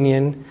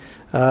opinion,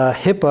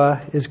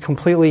 HIPAA is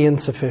completely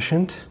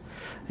insufficient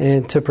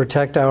to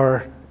protect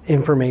our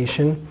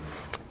information,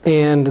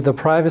 and the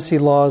privacy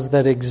laws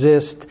that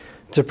exist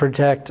to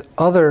protect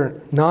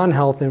other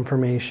non-health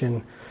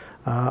information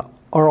are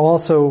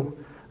also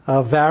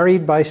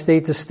varied by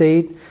state to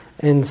state,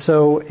 and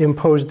so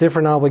impose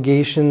different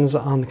obligations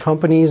on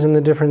companies in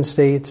the different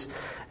states,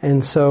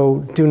 and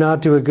so do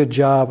not do a good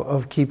job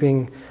of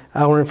keeping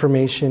our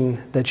information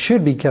that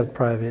should be kept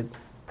private.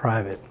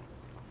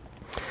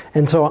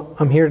 And so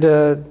I'm here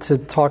to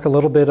talk a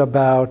little bit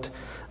about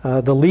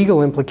the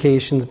legal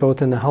implications,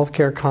 both in the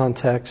healthcare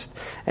context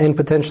and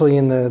potentially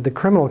in the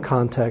criminal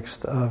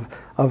context of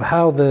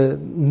how the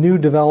new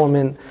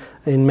development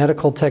in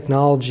medical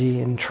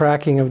technology and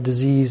tracking of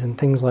disease and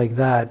things like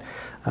that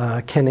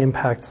can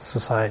impact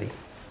society.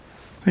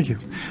 Thank you.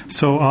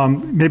 So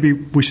maybe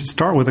we should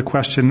start with a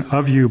question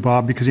of you,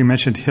 Bob, because you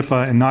mentioned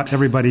HIPAA, and not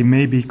everybody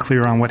may be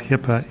clear on what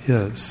HIPAA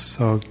is.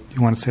 So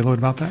you want to say a little bit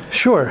about that?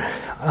 Sure.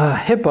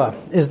 HIPAA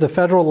is the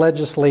federal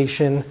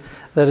legislation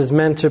that is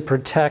meant to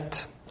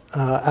protect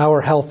our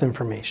health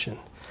information.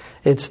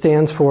 It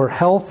stands for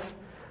Health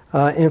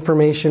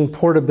Insurance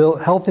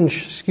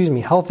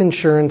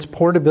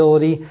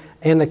Portability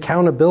and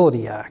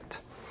Accountability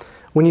Act.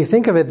 When you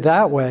think of it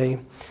that way,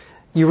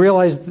 you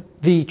realize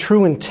the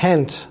true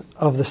intent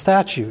of the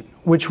statute,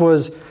 which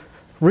was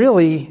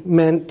really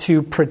meant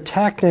to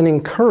protect and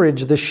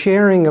encourage the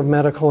sharing of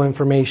medical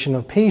information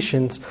of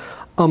patients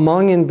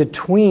among and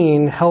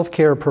between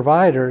healthcare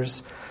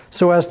providers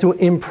so as to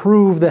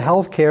improve the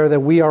healthcare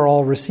that we are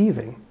all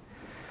receiving.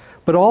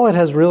 But all it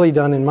has really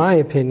done, in my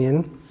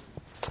opinion,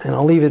 and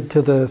I'll leave it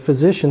to the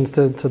physicians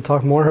to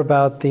talk more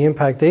about the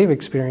impact they've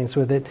experienced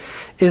with it,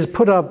 is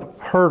put up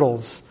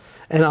hurdles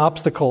and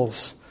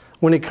obstacles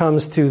when it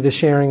comes to the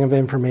sharing of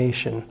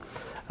information.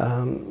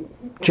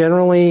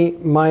 Generally,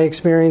 my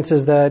experience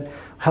is that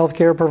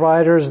healthcare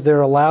providers,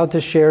 they're allowed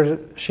to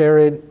share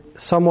it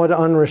somewhat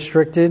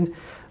unrestricted,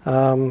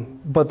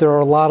 but there are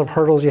a lot of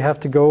hurdles you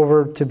have to go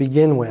over to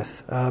begin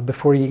with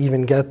before you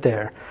even get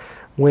there.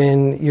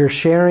 When you're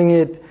sharing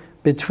it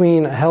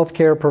between a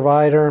healthcare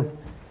provider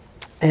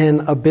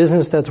and a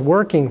business that's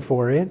working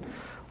for it,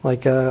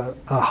 like a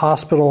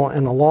hospital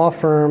and a law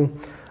firm,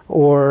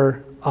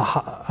 or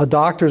a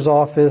doctor's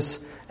office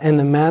and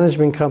the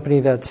management company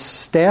that's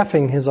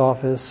staffing his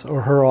office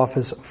or her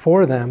office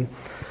for them,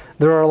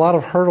 there are a lot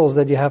of hurdles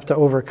that you have to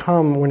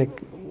overcome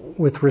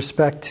with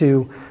respect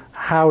to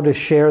how to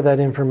share that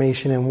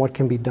information and what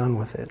can be done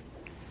with it.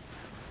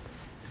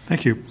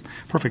 Thank you.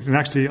 Perfect. And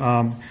actually,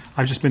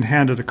 I've just been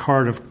handed a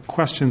card of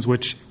questions,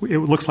 which it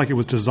looks like it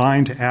was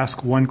designed to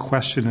ask one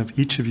question of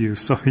each of you.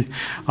 So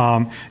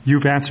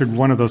you've answered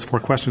one of those 4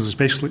 questions,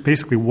 which is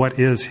basically what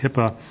is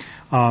HIPAA?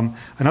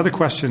 Another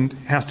question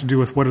has to do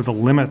with what are the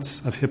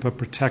limits of HIPAA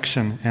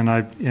protection,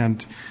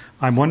 and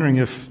I'm wondering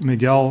if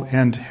Miguel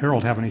and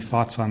Harold have any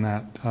thoughts on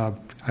that. I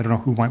don't know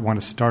who might want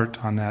to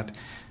start on that.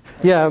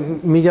 Yeah,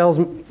 Miguel's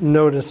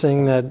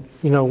noticing that,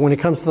 when it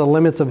comes to the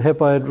limits of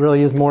HIPAA, it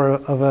really is more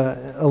of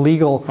a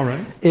legal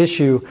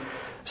issue.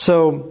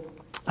 So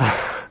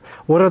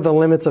what are the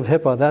limits of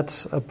HIPAA?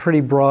 That's a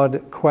pretty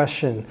broad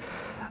question.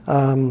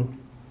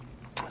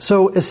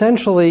 So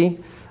essentially,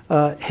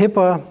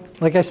 HIPAA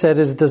like I said,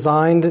 is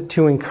designed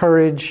to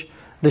encourage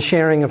the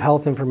sharing of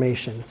health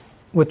information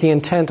with the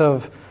intent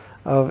of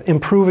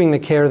improving the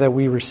care that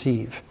we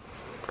receive.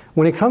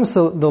 When it comes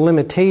to the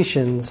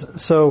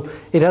limitations, so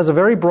it has a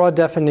very broad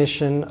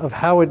definition of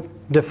how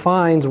it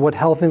defines what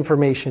health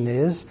information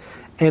is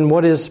and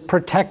what is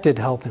protected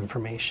health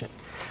information,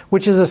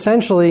 which is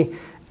essentially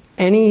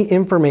any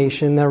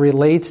information that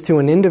relates to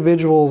an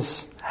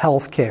individual's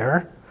health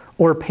care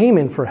or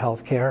payment for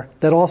health care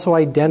that also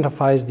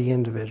identifies the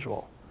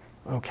individual.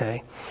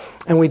 Okay?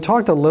 And we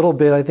talked a little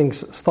bit, I think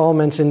Staal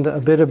mentioned a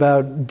bit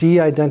about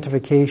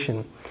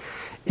de-identification.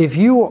 If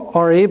you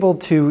are able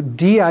to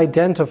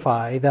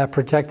de-identify that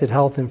protected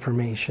health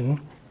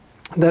information,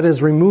 that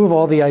is, remove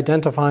all the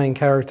identifying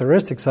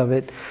characteristics of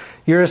it,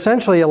 you're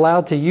essentially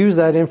allowed to use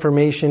that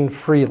information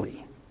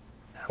freely,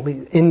 at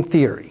least in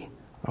theory.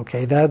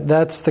 Okay,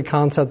 that's the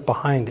concept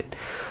behind it.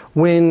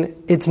 When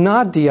it's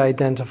not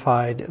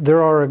de-identified,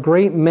 there are a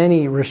great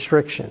many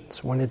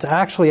restrictions. When it's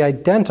actually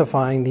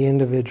identifying the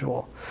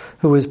individual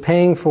who is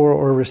paying for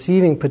or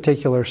receiving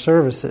particular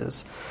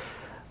services,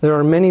 there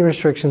are many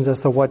restrictions as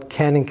to what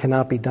can and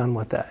cannot be done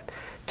with that.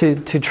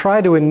 To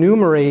try to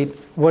enumerate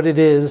what it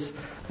is,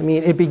 I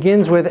mean, it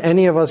begins with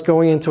any of us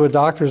going into a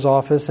doctor's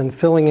office and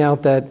filling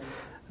out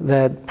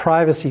that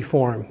privacy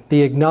form,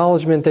 the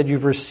acknowledgement that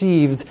you've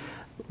received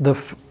the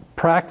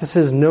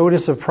practices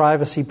notice of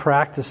privacy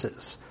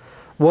practices.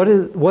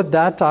 What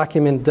that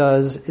document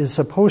does is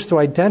supposed to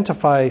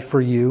identify for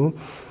you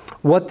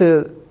what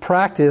the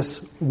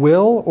practice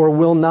will or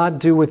will not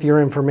do with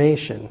your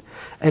information,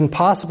 and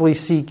possibly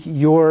seek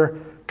your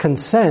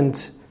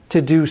consent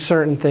to do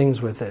certain things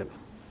with it.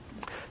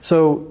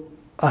 So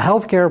a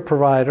healthcare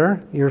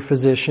provider, your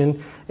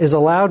physician, is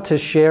allowed to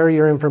share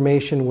your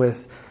information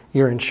with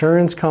your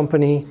insurance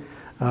company,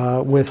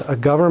 with a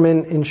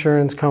government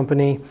insurance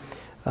company,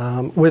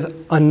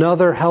 with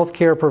another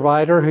healthcare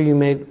provider who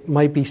you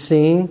might be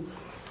seeing,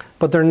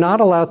 but they're not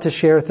allowed to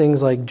share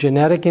things like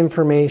genetic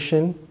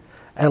information,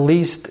 at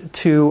least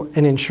to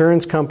an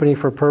insurance company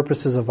for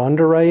purposes of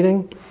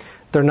underwriting.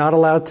 They're not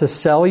allowed to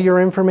sell your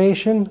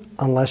information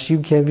unless you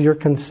give your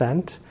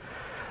consent.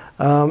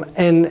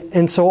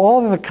 And so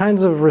all of the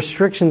kinds of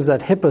restrictions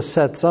that HIPAA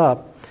sets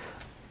up,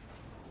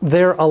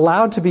 they're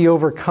allowed to be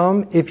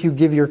overcome if you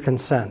give your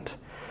consent.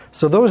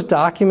 So those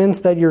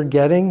documents that you're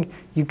getting,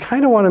 you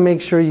kind of want to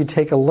make sure you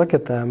take a look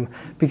at them,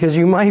 because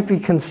you might be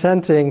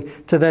consenting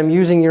to them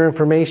using your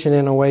information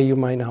in a way you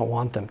might not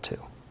want them to.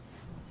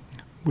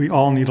 We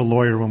all need a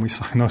lawyer when we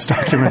sign those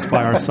documents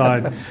by our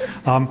side.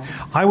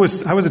 I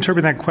was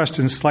interpreting that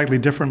question slightly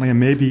differently and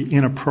maybe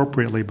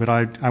inappropriately, but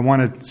I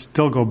want to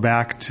still go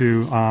back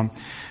to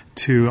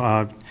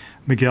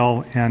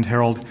Miguel and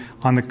Harold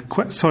on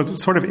the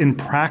sort of in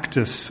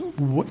practice.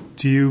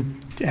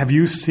 Have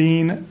you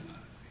seen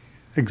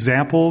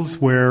examples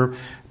where,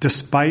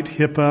 despite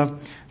HIPAA,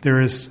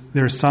 there is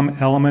some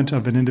element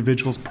of an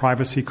individual's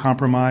privacy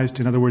compromised?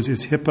 In other words,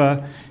 is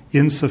HIPAA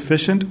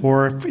insufficient,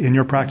 or if in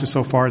your practice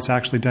so far it's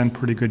actually done a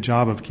pretty good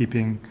job of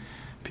keeping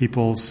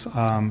people's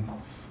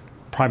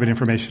private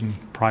information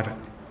private?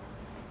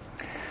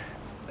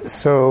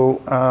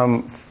 So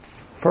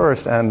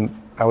first, I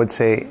would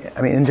say,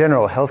 in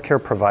general,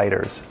 healthcare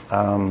providers,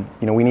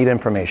 we need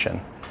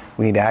information.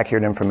 We need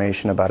accurate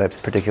information about a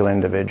particular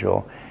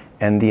individual.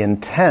 And the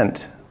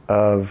intent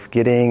of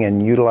getting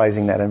and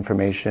utilizing that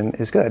information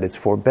is good. It's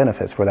for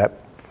benefits for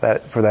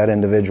that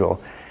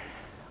individual.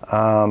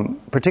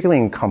 Particularly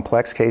in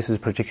complex cases,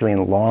 particularly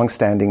in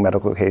long-standing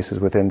medical cases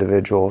with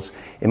individuals,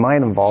 it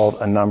might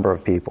involve a number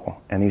of people.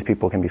 And these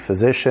people can be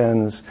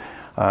physicians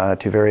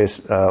to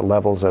various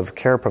levels of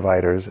care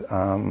providers.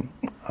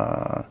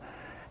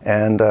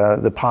 And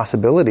the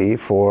possibility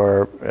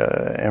for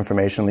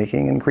information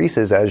leaking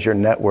increases as your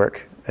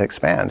network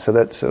expands.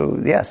 So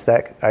yes,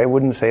 that I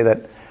wouldn't say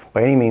that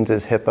by any means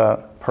is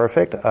HIPAA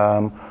perfect.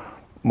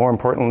 More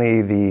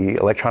importantly, the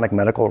electronic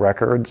medical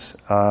records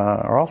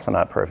are also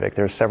not perfect.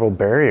 There's several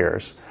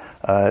barriers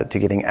to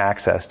getting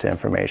access to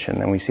information,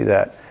 and we see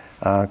that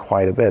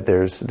quite a bit.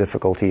 There's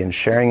difficulty in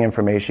sharing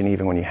information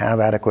even when you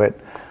have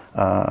adequate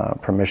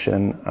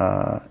permission,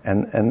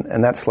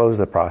 and that slows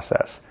the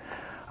process.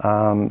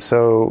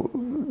 So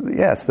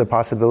yes, the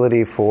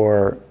possibility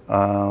for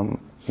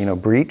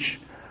breach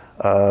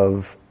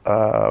of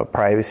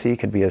privacy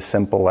could be as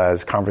simple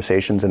as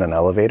conversations in an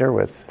elevator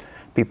with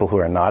people who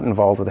are not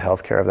involved with the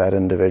health care of that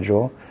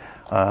individual,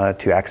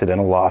 to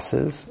accidental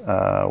losses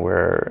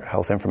where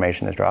health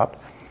information is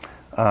dropped.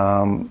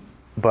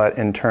 But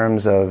in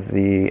terms of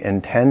the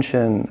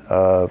intention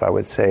of, I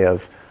would say,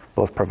 of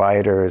both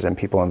providers and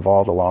people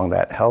involved along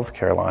that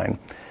healthcare line,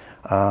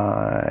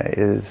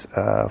 is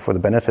for the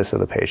benefits of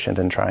the patient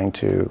and trying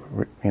to,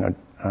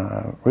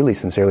 really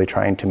sincerely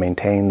trying to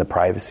maintain the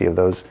privacy of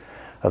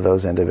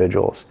those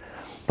individuals.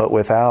 But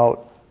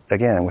without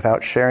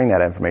sharing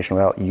that information,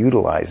 without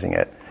utilizing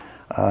it,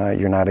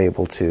 you're not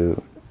able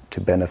to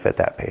benefit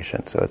that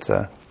patient. So it's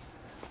a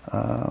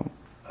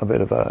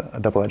bit of a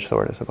double-edged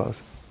sword, I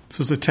suppose.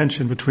 So there's a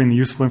tension between the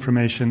useful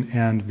information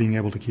and being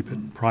able to keep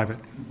it private.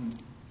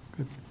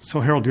 So,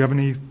 Harold, do you have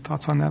any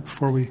thoughts on that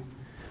before we?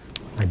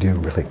 I do,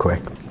 really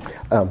quick.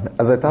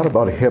 As I thought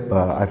about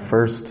HIPAA, I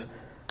first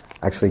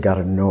actually got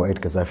annoyed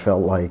because I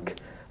felt like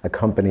a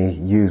company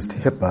used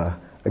HIPAA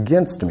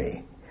against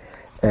me.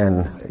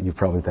 And you're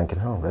probably thinking,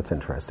 oh, that's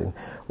interesting.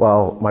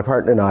 Well, my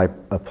partner and I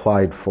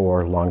applied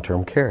for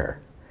long-term care.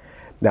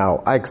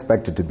 Now, I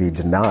expected to be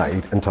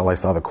denied until I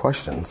saw the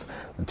questions.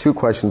 The two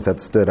questions that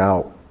stood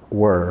out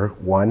were,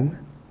 one,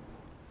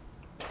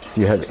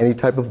 do you have any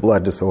type of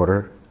blood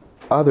disorder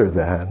other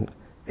than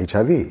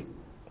HIV?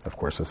 Of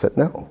course, I said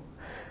no.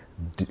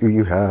 Do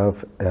you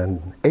have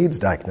an AIDS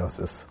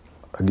diagnosis?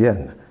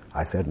 Again,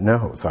 I said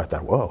no. So I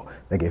thought, whoa,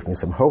 they gave me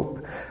some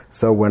hope.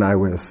 So when I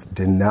was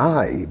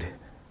denied,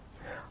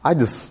 I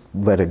just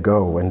let it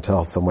go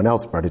until someone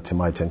else brought it to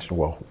my attention.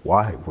 Well,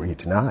 why were you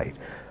denied?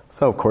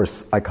 So, of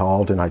course, I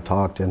called and I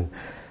talked, and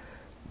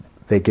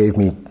they gave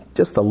me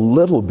just a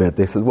little bit.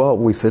 They said, well,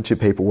 we sent you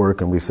paperwork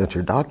and we sent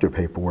your doctor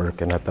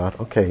paperwork. And I thought,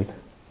 okay,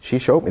 she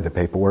showed me the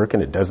paperwork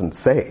and it doesn't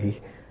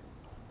say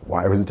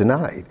why I was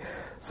denied.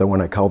 So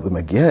when I called them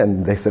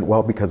again, they said,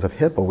 well, because of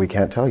HIPAA, we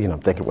can't tell you. And I'm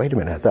thinking, wait a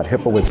minute, I thought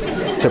HIPAA was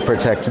to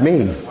protect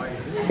me,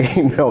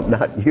 no,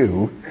 not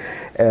you.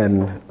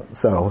 And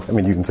so, I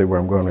mean, you can say where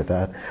I'm going with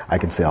that. I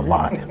could say a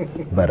lot,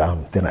 but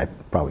then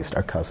I'd probably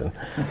start cussing.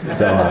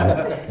 So,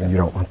 and you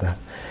don't want that.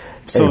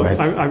 So,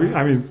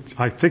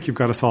 I think you've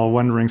got us all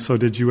wondering, so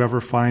did you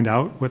ever find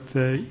out what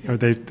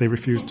they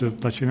refused to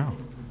let you know?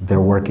 They're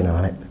working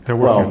on it. They're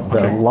working.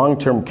 Well, the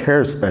long-term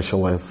care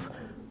specialist,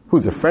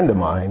 who's a friend of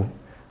mine,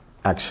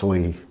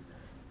 actually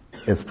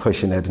is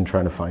pushing it and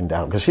trying to find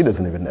out, because she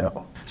doesn't even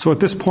know. So at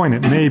this point,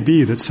 it may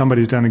be that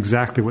somebody's done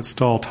exactly what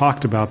Staal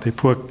talked about. They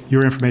put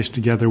your information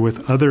together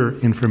with other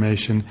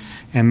information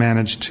and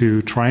managed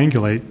to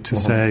triangulate to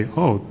say,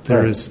 oh,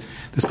 this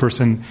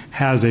person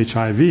has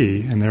HIV,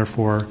 and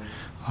therefore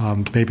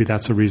maybe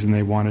that's the reason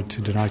they wanted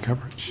to deny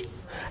coverage.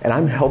 And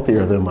I'm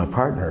healthier than my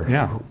partner,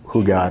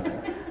 who got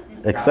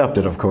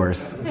accepted, of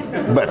course,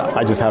 but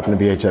I just happen to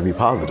be HIV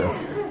positive.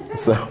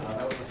 So.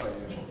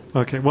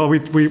 Okay, well,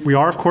 we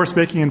are, of course,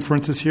 making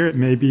inferences here. It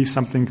may be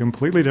something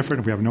completely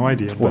different. We have no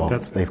idea. Well,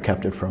 they've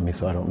kept it from me,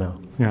 so I don't know.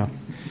 Yeah.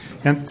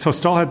 And so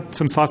Staal had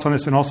some thoughts on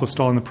this, and also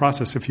Staal in the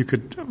process, if you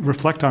could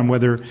reflect on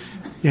whether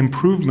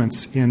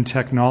improvements in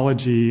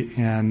technology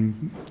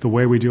and the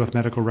way we deal with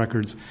medical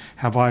records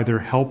have either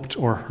helped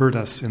or hurt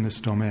us in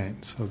this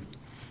domain. So.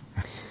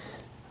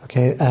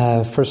 Okay,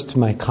 first to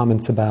my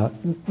comments about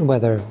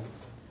whether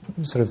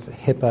sort of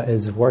HIPAA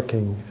is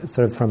working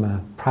sort of from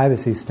a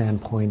privacy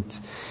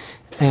standpoint.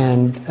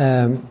 And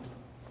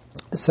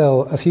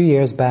so a few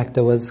years back,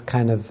 there was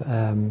kind of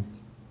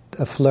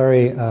a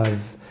flurry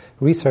of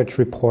research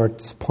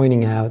reports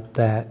pointing out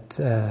that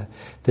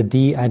the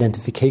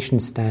de-identification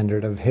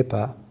standard of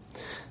HIPAA,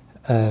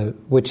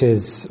 which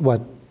is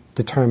what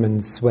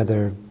determines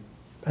whether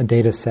a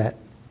data set,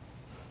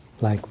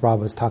 like Rob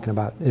was talking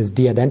about, is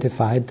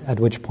de-identified, at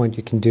which point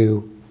you can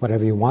do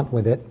whatever you want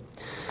with it,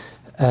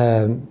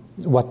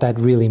 what that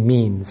really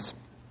means.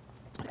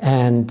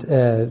 And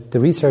the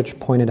research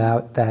pointed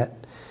out that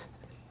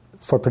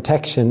for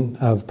protection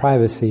of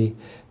privacy,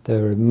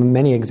 there are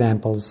many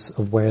examples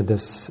of where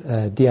this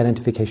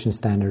de-identification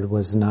standard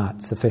was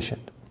not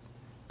sufficient.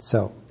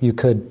 So you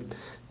could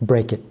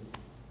break it.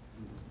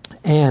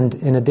 And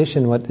in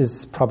addition, what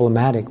is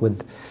problematic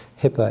with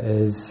HIPAA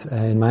is,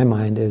 in my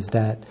mind, is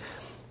that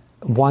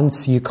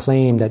once you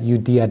claim that you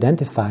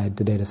de-identified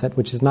the data set,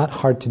 which is not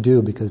hard to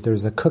do because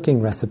there's a cooking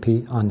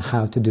recipe on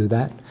how to do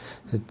that.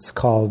 It's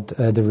called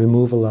the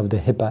removal of the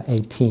HIPAA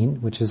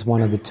 18, which is one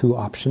of the two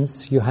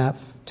options you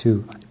have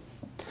to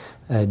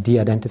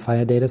de-identify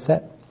a data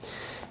set.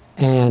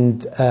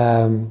 And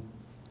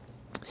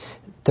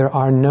there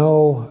are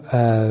no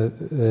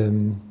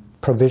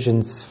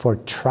provisions for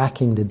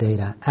tracking the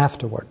data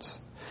afterwards.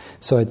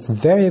 So it's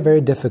very,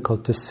 very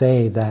difficult to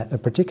say that a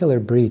particular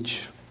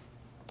breach,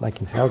 like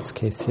in Harold's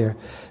case here,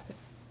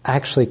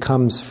 actually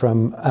comes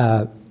from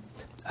a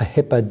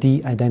HIPAA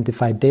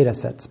de-identified data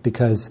sets,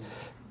 because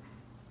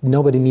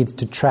nobody needs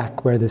to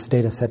track where this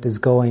data set is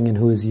going and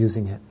who is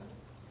using it,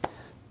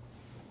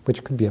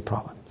 which could be a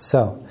problem.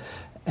 So,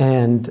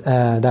 and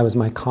that was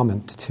my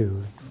comment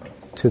to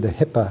the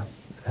HIPAA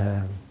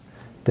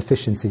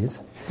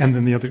deficiencies. And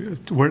then the other,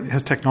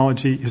 has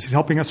technology, is it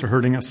helping us or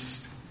hurting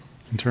us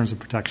in terms of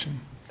protection?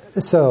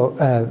 So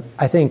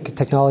I think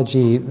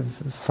technology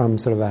from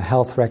sort of a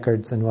health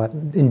records and what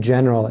in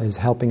general is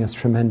helping us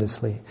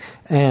tremendously.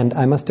 And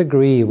I must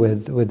agree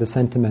with the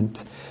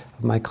sentiment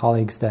of my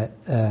colleagues that,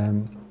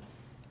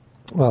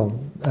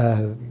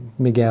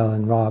 Miguel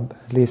and Rob,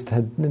 at least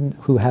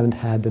who haven't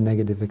had the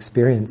negative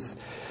experience,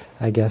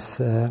 I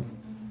guess,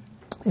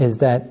 is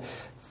that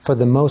for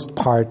the most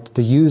part,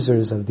 the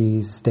users of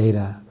these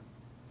data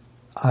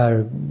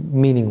are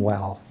meaning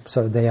well.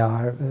 So there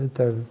are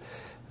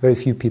very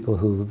few people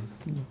who,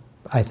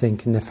 I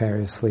think,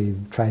 nefariously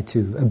try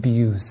to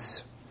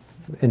abuse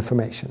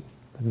information.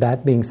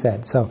 That being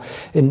said, so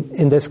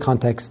in this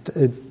context,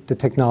 the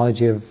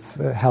technology of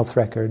health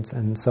records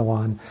and so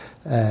on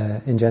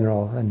in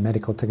general, and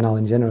medical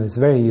technology in general, is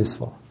very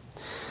useful.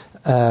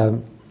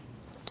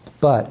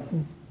 But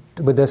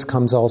with this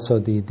comes also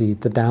the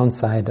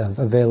downside of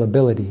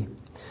availability.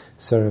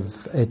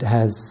 It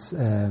has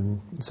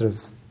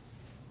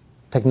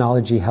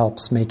technology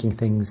helps making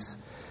things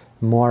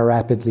more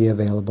rapidly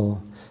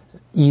available,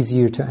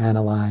 easier to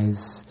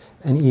analyze,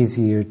 and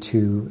easier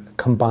to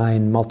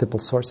combine multiple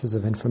sources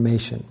of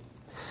information.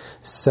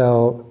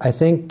 So I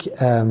think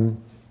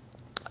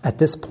at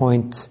this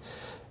point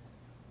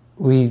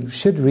we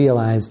should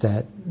realize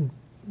that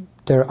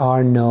there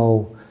are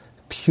no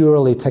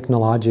purely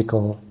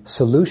technological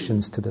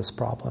solutions to this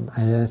problem.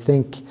 And I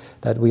think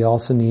that we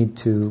also need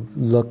to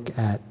look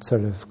at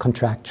sort of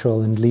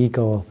contractual and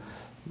legal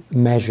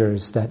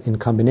measures that in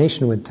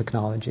combination with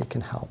technology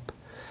can help.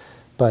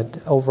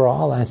 But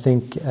overall, I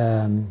think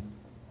I'm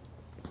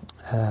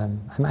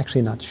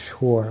actually not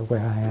sure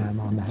where I am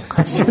on that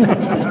question.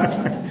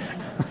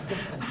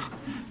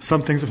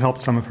 Some things have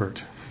helped, some have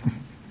hurt.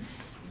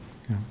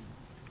 Yeah.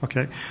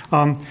 Okay.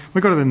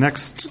 We go to the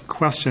next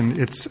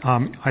question.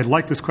 I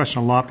like this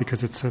question a lot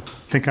because it's a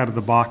think out of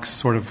the box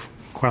sort of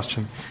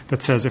question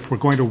that says if we're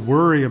going to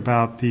worry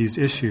about these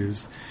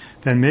issues,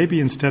 then maybe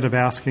instead of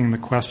asking the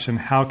question,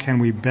 how can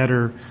we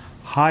better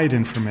hide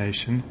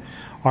information,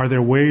 are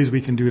there ways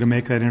we can do to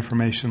make that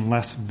information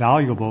less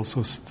valuable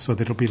so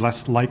that it'll be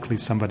less likely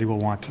somebody will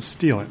want to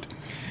steal it?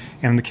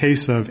 And in the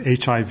case of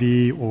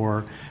HIV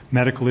or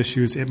medical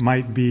issues, it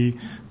might be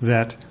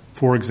that,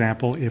 for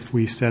example, if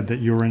we said that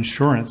your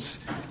insurance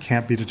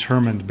can't be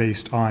determined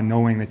based on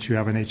knowing that you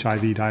have an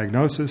HIV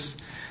diagnosis,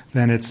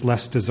 then it's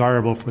less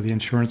desirable for the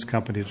insurance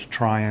company to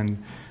try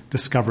and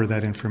discover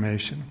that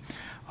information.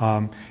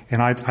 And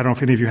I don't know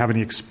if any of you have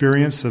any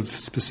experience of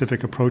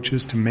specific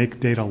approaches to make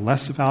data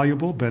less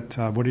valuable, but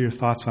what are your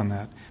thoughts on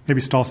that?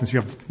 Maybe Staal, since you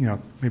have,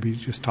 maybe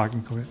just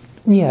talking, go ahead.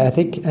 Yeah, I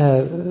think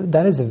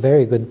that is a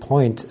very good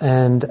point.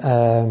 And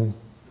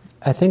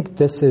I think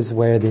this is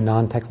where the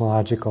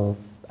non-technological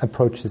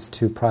approaches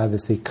to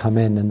privacy come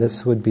in, and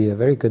this would be a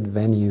very good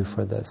venue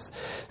for this.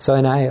 So,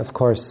 and I, of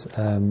course,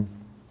 am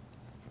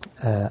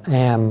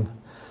in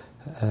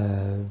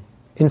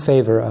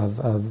favor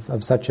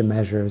of such a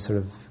measure, sort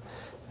of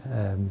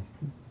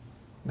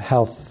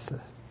health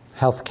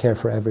care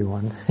for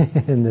everyone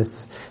in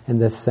this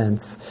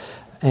sense,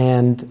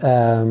 and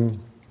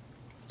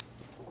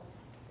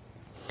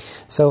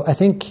so I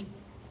think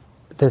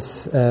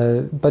this,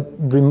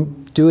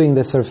 doing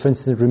this sort of, for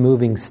instance,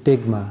 removing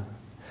stigma,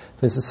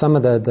 because some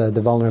of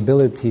the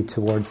vulnerability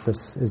towards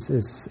this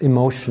is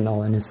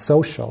emotional and is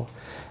social,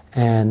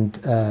 and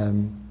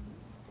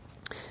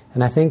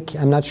I think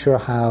I'm not sure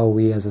how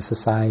we as a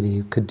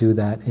society could do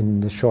that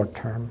in the short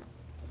term,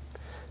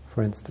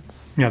 for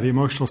instance. Yeah, the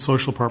emotional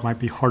social part might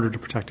be harder to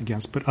protect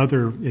against, but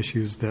other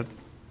issues that,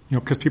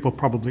 because people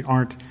probably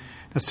aren't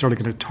necessarily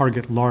going to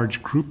target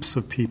large groups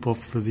of people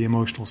for the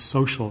emotional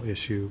social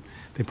issue.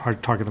 They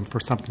probably target them for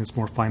something that's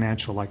more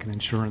financial, like an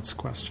insurance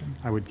question,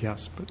 I would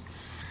guess. But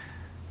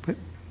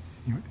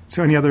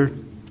so any other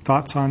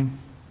thoughts on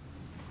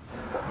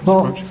this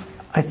approach?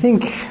 I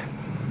think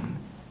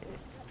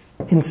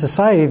in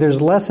society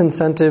there's less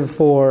incentive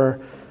for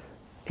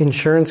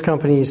insurance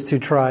companies to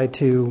try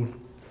to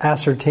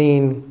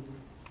ascertain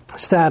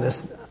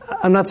status.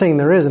 I'm not saying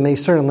there is, and they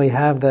certainly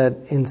have that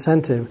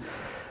incentive.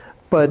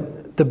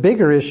 But the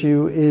bigger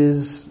issue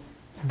is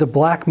the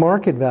black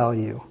market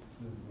value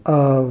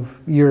of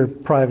your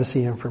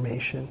privacy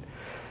information.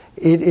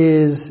 It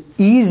is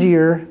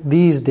easier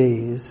these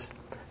days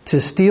to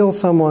steal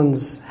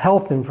someone's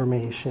health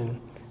information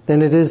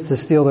than it is to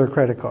steal their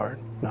credit card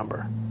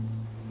number.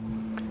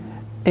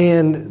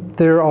 And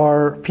there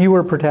are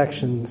fewer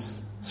protections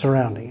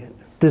surrounding it.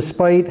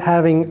 Despite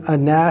having a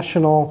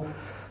national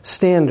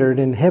standard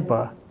in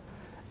HIPAA,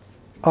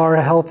 our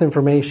health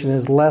information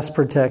is less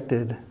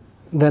protected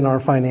than our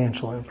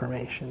financial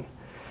information.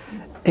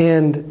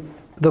 And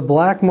the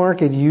black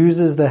market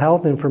uses the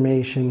health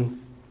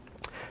information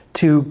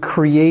to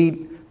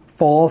create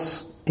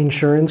false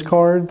insurance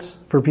cards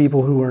for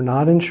people who are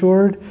not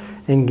insured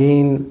and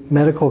gain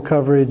medical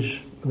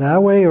coverage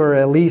that way, or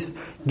at least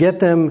get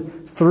them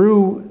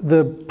through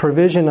the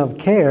provision of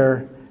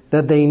care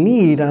that they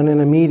need on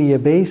an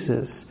immediate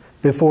basis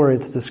before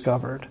it's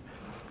discovered.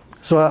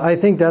 So I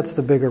think that's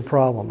the bigger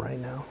problem right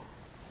now.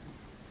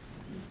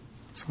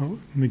 So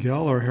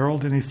Miguel or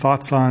Harold, any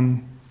thoughts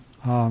on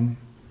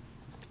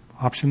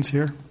options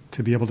here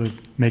to be able to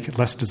make it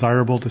less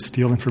desirable to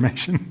steal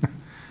information?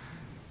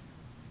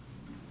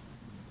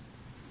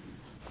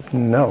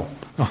 No.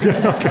 Okay.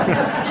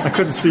 I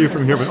couldn't see you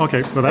from here, but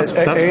okay, well that's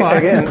fine.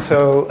 Again,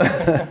 so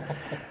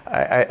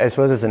I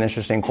suppose it's an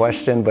interesting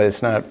question, but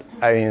it's not.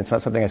 I mean, it's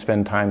not something I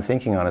spend time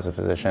thinking on as a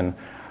physician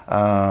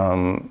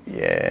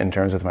in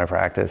terms of my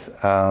practice.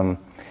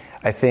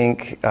 I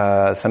think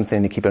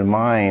something to keep in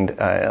mind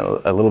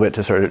a little bit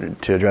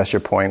to address your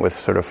point with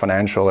sort of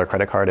financial or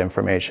credit card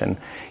information.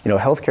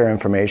 Healthcare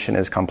information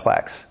is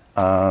complex.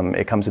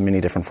 It comes in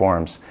many different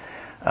forms.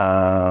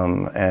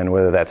 And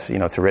whether that's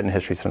through written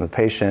histories from the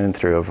patient,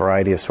 through a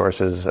variety of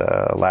sources,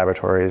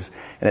 laboratories,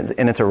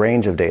 and it's a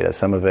range of data.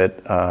 Some of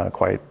it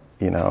quite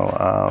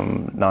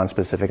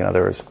nonspecific and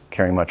others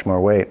carrying much more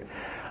weight.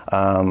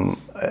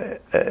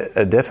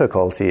 A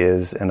difficulty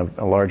is, and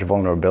a large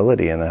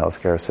vulnerability in the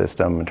healthcare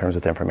system in terms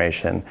of the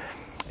information,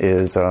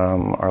 is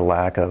our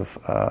lack of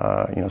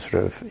sort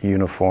of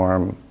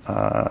uniform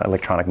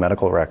electronic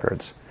medical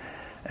records.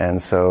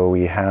 And so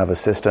we have a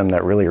system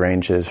that really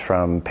ranges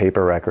from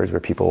paper records where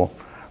people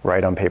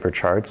write on paper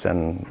charts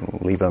and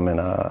leave them in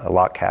a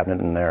lock cabinet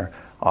in their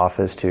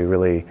office to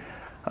really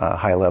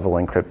high-level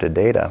encrypted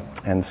data.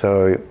 And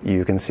so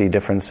you can see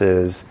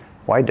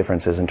wide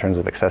differences in terms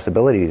of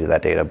accessibility to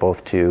that data,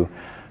 both to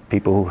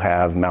people who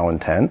have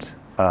malintent,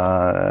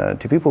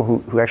 to people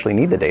who actually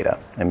need the data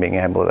and being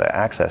able to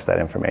access that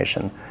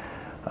information.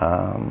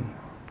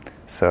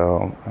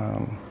 Sorry,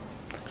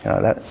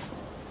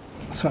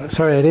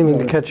 I didn't mean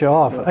to cut you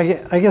off.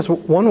 I guess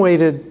one way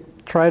to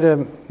try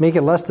to make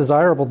it less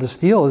desirable to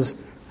steal is,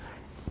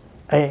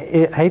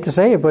 I hate to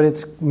say it, but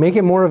it's make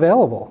it more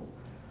available,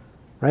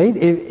 right?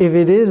 If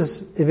it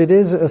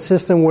is a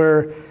system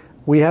where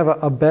we have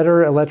a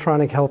better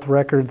electronic health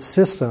record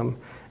system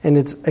and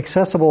it's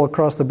accessible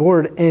across the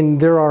board, and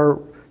there are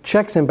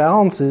checks and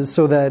balances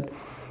so that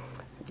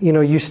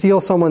you steal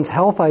someone's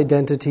health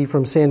identity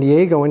from San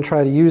Diego and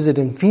try to use it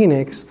in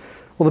Phoenix.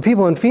 Well, the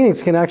people in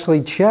Phoenix can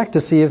actually check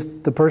to see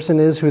if the person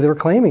is who they're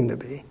claiming to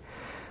be,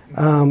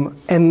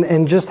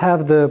 and just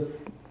have the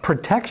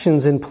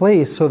protections in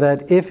place so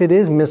that if it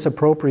is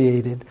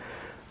misappropriated,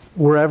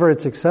 wherever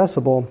it's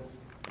accessible,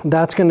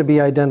 that's going to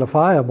be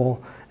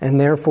identifiable, and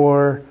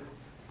therefore,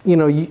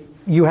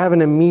 you have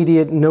an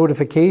immediate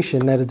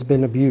notification that it's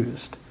been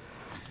abused.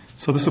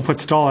 So this will put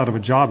Staal out of a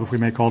job if we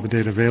make all the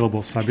data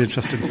available, so I'd be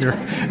interested to hear.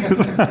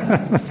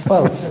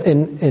 Well,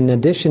 in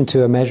addition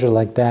to a measure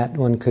like that,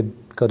 one could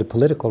go the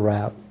political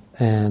route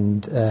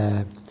and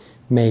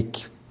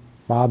make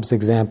Bob's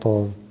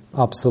example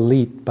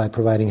obsolete by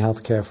providing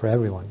health care for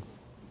everyone.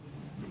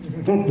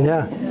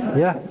 Yeah.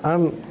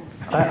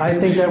 I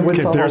think that would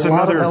solve there's a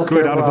lot of another healthcare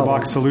good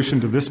out-of-the-box problems.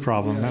 solution to this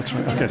problem. That's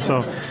right. Okay,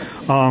 so,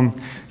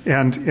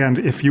 and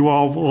if you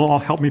all will all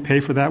help me pay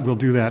for that, we'll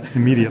do that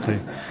immediately.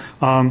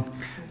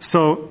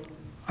 So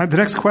the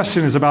next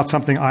question is about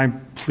something I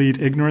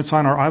plead ignorance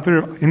on. Are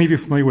either any of you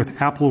familiar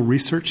with Apple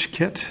Research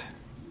Kit?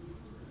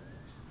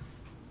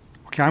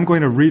 Okay, I'm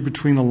going to read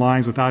between the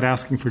lines without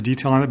asking for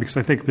detail on it because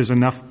I think there's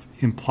enough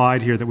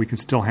implied here that we can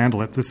still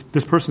handle it.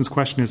 This person's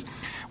question is,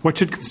 what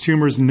should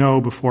consumers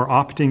know before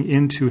opting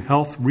into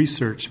health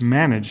research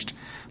managed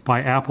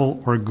by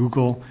Apple or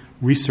Google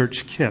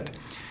Research Kit?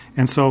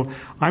 And so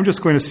I'm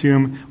just going to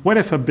assume, what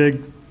if a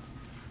big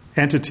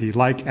entity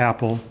like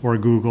Apple or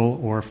Google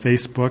or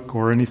Facebook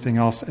or anything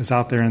else is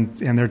out there and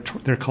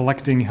they're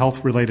collecting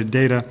health-related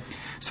data?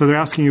 So they're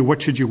asking you,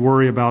 what should you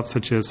worry about,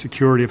 such as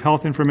security of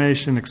health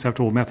information,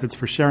 acceptable methods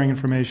for sharing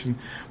information?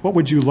 What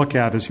would you look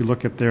at as you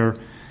look at their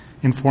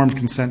informed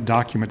consent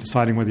document,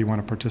 deciding whether you want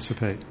to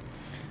participate?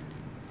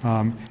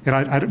 And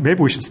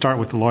maybe we should start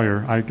with the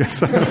lawyer, I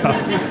guess.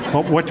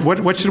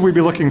 What should we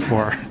be looking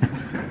for?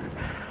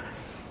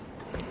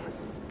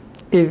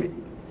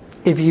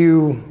 If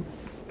you,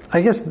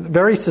 I guess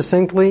very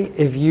succinctly,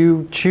 if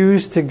you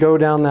choose to go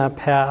down that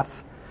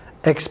path,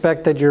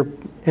 expect that your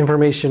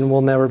information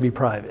will never be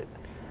private.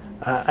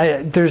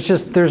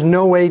 There's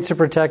no way to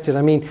protect it.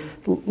 I mean,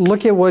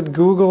 look at what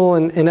Google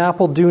and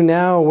Apple do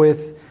now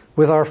with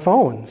our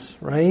phones,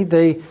 right?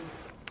 They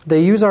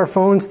use our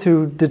phones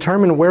to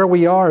determine where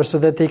we are so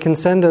that they can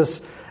send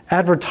us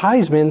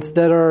advertisements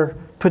that are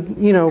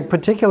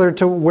particular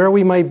to where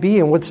we might be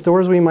and what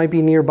stores we might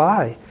be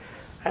nearby.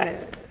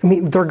 I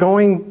mean, they're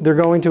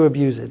going to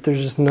abuse it.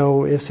 There's just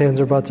no ifs, ands,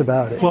 or buts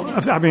about it. Well,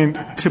 I mean,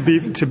 to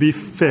be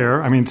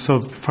fair, I mean,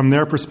 so from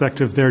their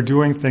perspective, they're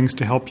doing things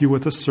to help you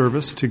with a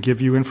service, to give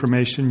you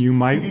information you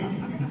might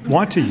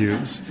want to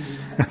use.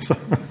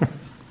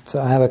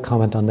 So I have a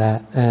comment on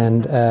that,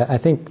 and I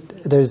think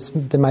there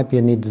might be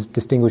a need of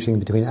distinguishing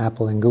between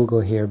Apple and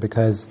Google here,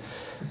 because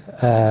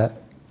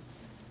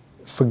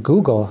for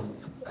Google,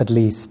 at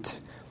least,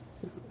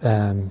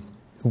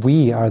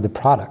 we are the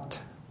product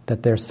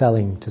that they're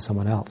selling to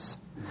someone else.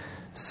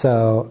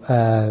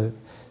 So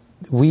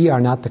we are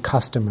not the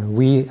customer.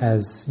 We,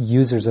 as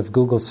users of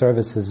Google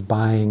services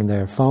buying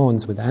their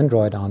phones with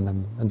Android on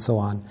them and so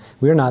on,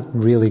 we're not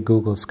really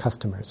Google's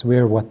customers.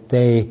 We're what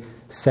they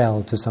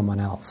sell to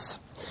someone else.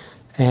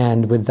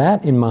 And with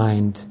that in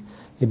mind,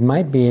 it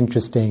might be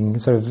interesting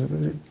sort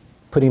of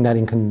putting that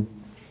in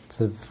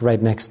sort of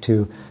right next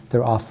to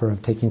their offer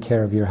of taking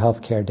care of your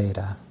healthcare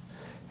data.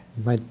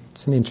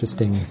 It's an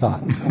interesting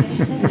thought.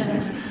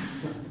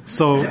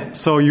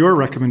 So your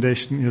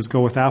recommendation is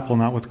go with Apple,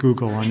 not with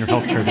Google, on your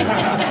healthcare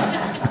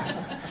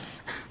data.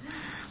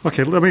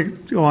 Okay, let me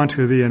go on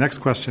to the next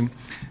question.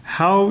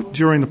 How,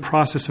 during the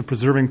process of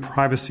preserving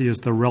privacy, is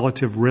the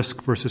relative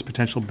risk versus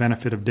potential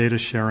benefit of data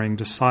sharing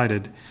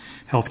decided,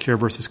 healthcare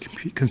versus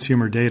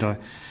consumer data?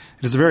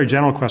 It is a very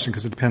general question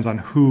because it depends on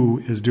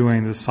who is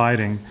doing the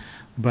deciding,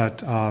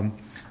 but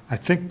I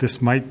think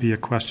this might be a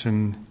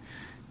question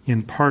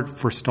in part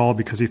for Staal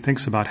because he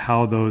thinks about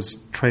how those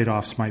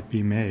trade-offs might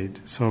be made.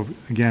 So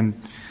again,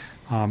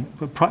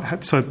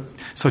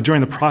 So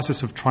during the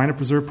process of trying to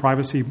preserve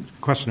privacy,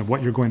 question of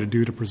what you're going to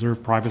do to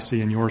preserve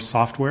privacy in your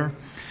software,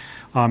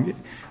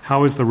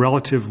 how is the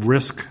relative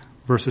risk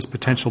versus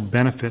potential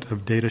benefit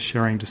of data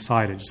sharing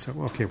decided? So,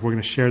 okay, if we're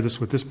going to share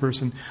this with this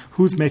person,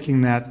 who's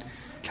making that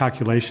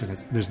calculation?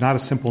 There's not a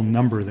simple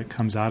number that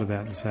comes out of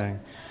that and saying,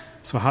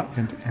 so how,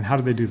 and how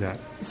do they do that?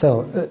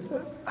 So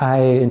I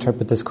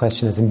interpret this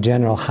question as, in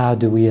general, how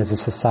do we as a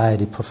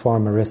society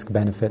perform a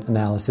risk-benefit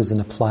analysis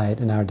and apply it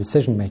in our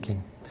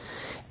decision-making?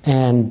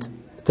 And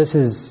this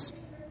is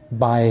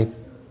by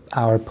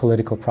our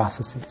political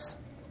processes.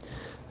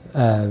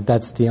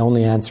 That's the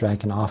only answer I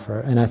can offer.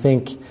 And I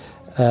think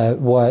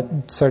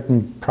what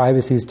certain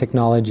privacy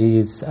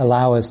technologies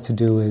allow us to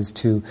do is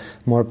to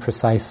more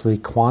precisely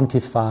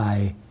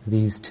quantify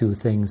these two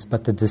things.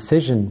 But the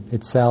decision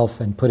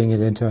itself and putting it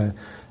into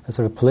a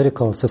sort of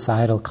political,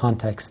 societal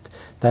context,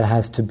 that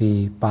has to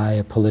be by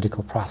a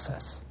political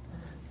process.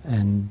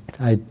 And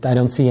I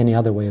don't see any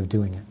other way of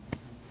doing it.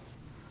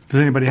 Does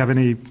anybody have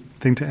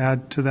anything to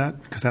add to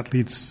that? Because that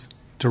leads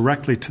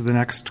directly to the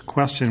next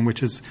question,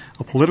 which is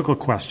a political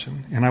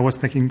question. And I was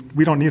thinking,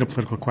 we don't need a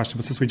political question,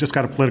 but since we just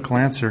got a political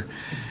answer,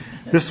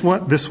 this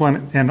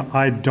one, and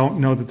I don't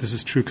know that this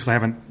is true because I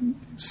haven't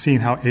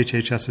seen how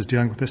HHS is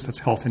dealing with this. That's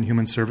Health and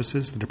Human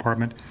Services, the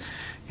department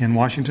in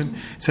Washington.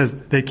 It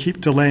says they keep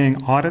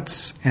delaying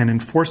audits and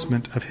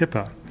enforcement of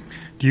HIPAA.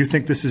 Do you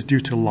think this is due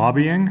to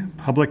lobbying,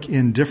 public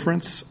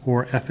indifference,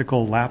 or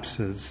ethical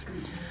lapses?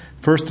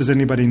 First, does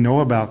anybody know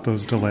about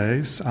those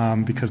delays?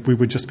 Because we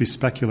would just be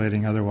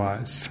speculating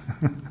otherwise.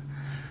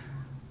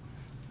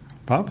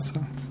 Bob?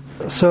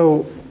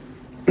 So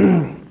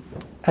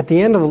at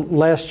the end of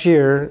last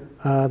year,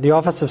 the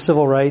Office of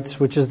Civil Rights,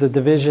 which is the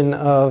division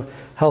of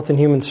Health and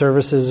Human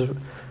Services,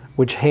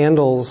 which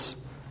handles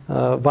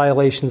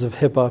violations of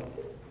HIPAA,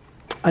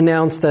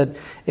 announced that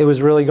it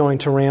was really going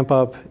to ramp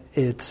up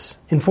its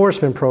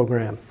enforcement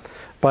program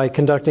by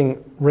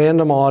conducting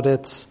random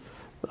audits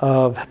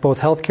of both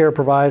healthcare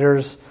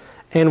providers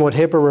and what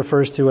HIPAA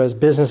refers to as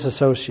business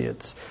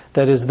associates.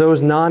 That is,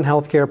 those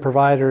non-healthcare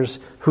providers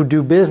who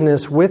do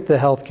business with the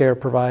healthcare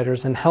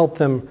providers and help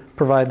them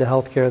provide the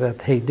healthcare that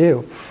they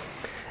do.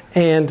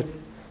 And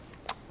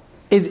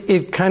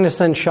it kind of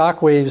sent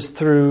shockwaves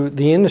through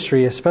the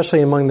industry,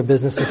 especially among the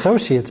business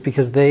associates,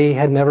 because they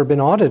had never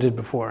been audited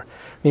before. I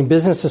mean,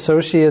 business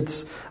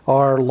associates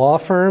are law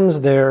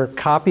firms, they're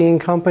copying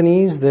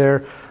companies,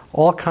 they're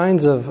all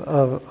kinds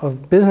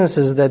of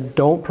businesses that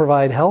don't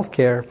provide health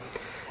care.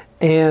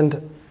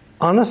 And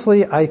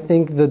honestly, I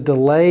think the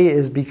delay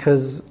is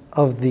because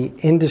of the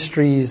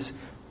industry's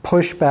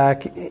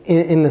pushback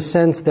in the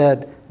sense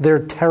that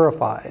they're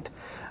terrified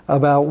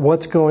about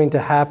what's going to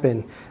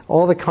happen.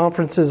 All the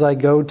conferences I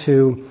go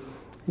to,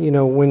 you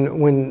know,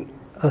 when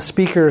a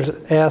speaker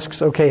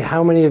asks, okay,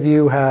 how many of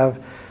you have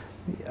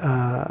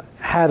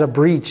had a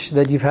breach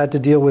that you've had to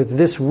deal with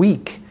this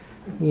week?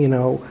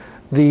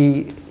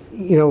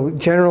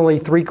 Generally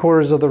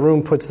 3/4 of the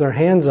room puts their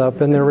hands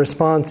up, and their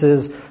response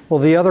is, well,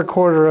 the other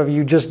quarter of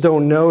you just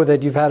don't know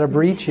that you've had a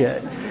breach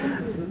yet.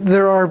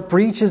 There are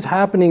breaches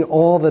happening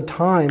all the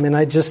time, and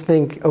I just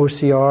think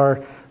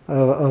OCR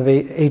of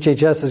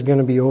HHS is going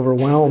to be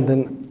overwhelmed,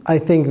 and I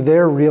think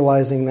they're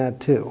realizing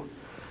that too.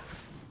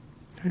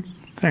 Okay,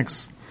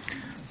 thanks.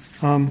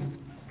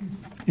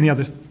 Any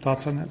other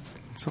thoughts on that?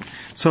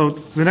 So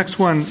the next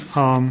one,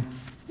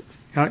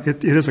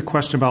 it is a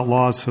question about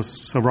laws.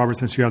 So Robert,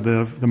 since you have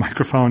the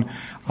microphone,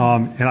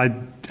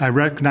 and I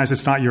recognize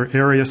it's not your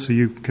area, so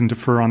you can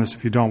defer on this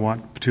if you don't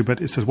want to, but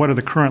it says, what are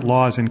the current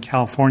laws in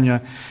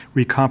California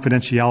re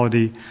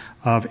confidentiality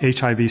of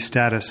HIV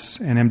status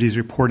and MD's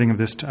reporting of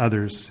this to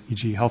others,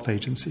 e.g. health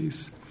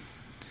agencies?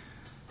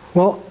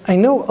 Well, I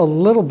know a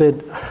little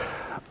bit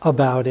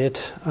about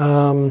it.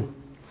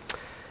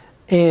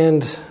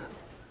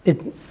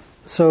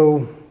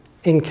 So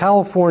in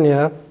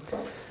California,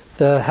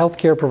 the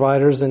healthcare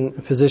providers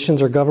and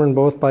physicians are governed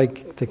both by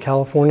the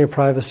California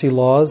privacy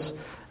laws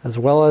as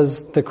well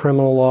as the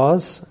criminal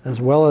laws, as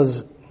well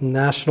as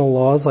national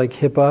laws like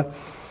HIPAA.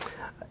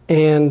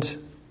 And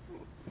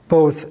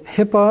both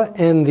HIPAA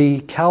and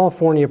the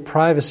California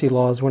privacy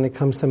laws, when it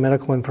comes to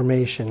medical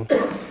information,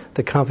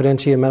 the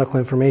Confidentiality of Medical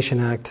Information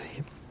Act,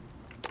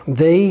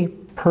 they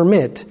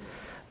permit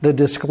the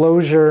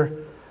disclosure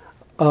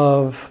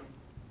of,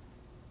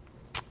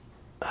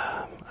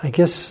 I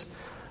guess,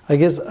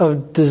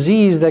 of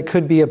disease that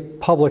could be a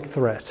public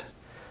threat.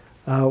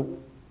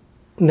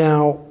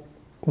 Now,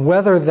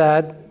 whether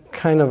that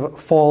kind of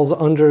falls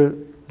under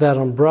that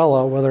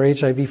umbrella, whether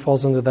HIV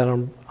falls under that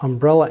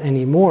umbrella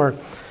anymore,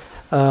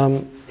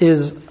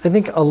 is, I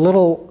think, a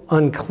little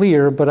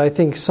unclear, but I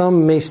think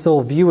some may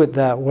still view it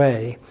that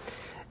way.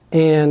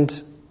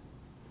 And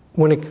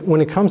when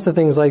it comes to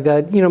things like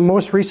that,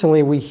 most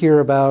recently we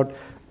hear about,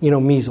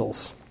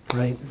 measles,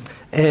 right?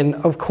 And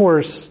of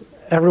course,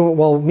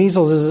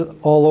 measles is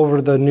all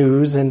over the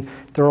news, and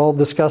they're all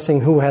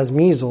discussing who has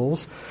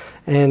measles,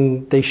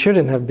 and they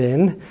shouldn't have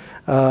been.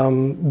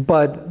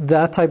 But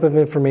that type of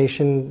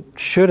information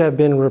should have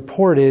been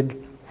reported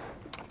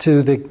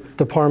to the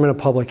Department of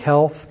Public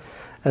Health,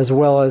 as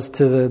well as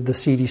to the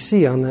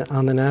CDC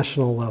on the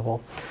national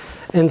level.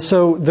 And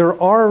so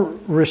there are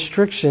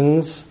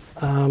restrictions,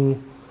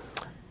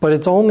 but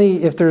it's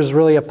only if there's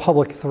really a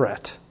public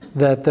threat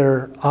that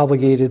they're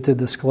obligated to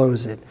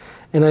disclose it.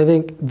 And I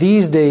think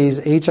these days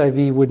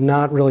HIV would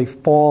not really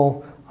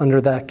fall under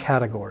that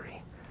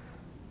category.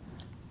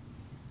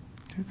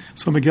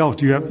 So Miguel,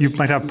 you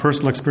might have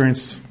personal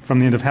experience from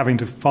the end of having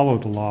to follow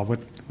the law. What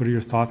are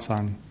your thoughts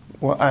on?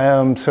 Well,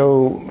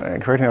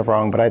 correct me if I'm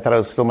wrong, but I thought it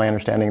was still my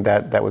understanding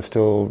that was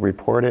still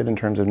reported in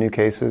terms of new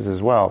cases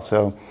as well.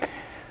 So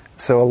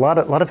a lot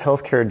of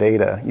healthcare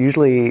data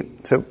usually.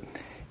 So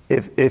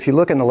if you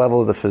look in the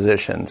level of the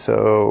physician,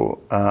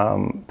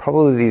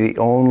 probably the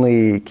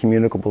only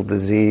communicable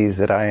disease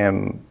that I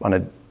am on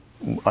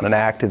an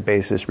active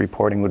basis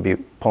reporting would be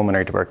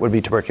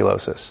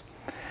tuberculosis.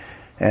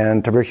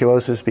 And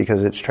tuberculosis,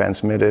 because it's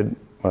transmitted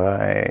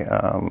by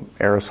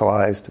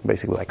aerosolized,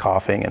 basically by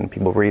coughing and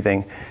people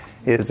breathing,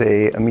 is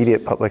a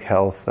immediate public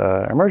health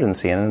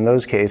emergency. And in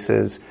those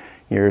cases,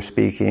 you're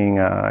speaking,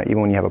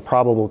 even when you have a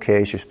probable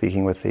case, you're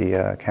speaking with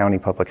the county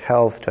public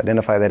health to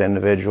identify that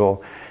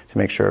individual, to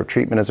make sure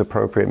treatment is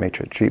appropriate, make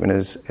sure treatment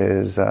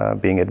is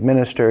being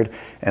administered,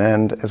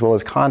 and as well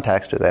as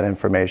contacts to that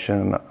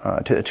information,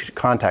 to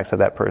contacts of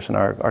that person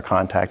are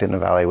contacted and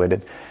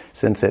evaluated,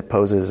 since it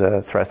poses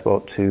a threat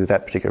both to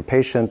that particular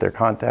patient, their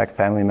contact,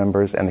 family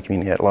members, and the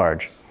community at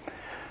large.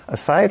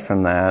 Aside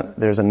from that,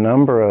 there's a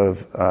number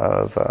of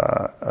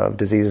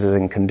diseases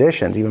and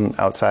conditions, even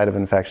outside of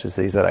infectious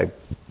disease, that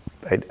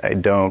I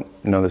don't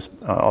know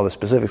all the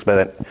specifics, but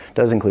that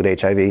does include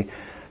HIV,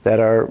 that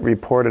are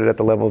reported at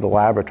the level of the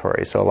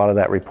laboratory. So a lot of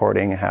that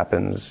reporting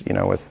happens,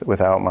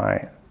 without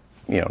my,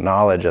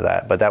 knowledge of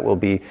that. But that will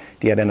be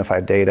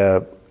de-identified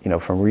data,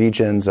 from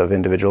regions of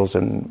individuals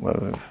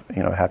and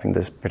having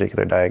this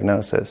particular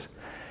diagnosis.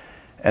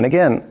 And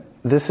again,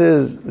 this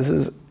is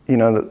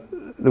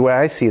the way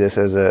I see this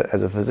as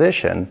a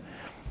physician.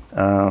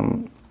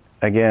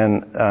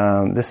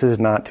 This is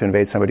not to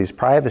invade somebody's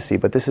privacy,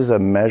 but this is a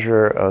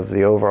measure of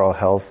the overall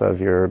health of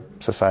your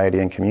society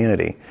and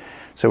community.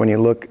 So when you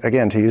look,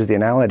 again, to use the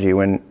analogy,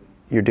 when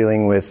you're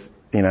dealing with,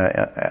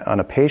 on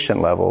a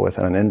patient level, with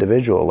an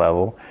individual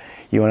level,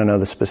 you want to know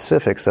the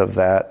specifics of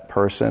that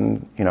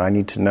person. I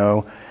need to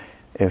know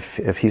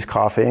if he's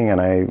coughing, and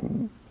I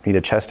need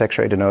a chest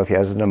x-ray to know if he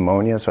has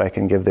pneumonia so I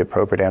can give the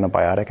appropriate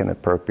antibiotic and the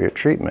appropriate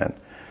treatment.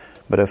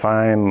 But if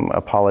I'm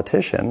a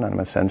politician, I'm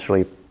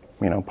essentially,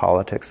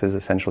 politics is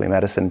essentially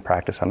medicine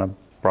practice on a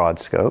broad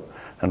scope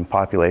and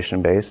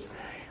population-based.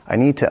 I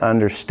need to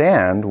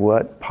understand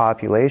what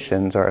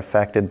populations are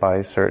affected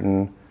by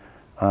certain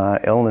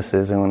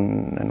illnesses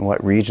and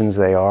what regions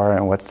they are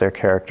and what's their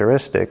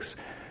characteristics,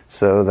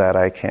 so that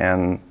I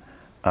can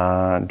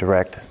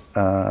direct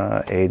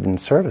aid and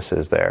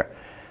services there.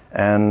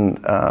 And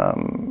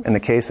in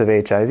the case of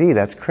HIV,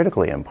 that's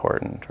critically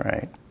important,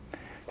 right?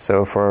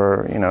 So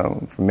for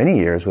many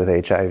years with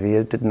HIV,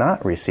 it did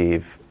not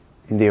receive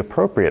the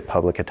appropriate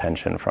public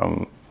attention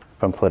from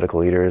political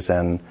leaders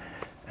and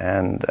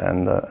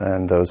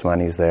those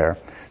monies there.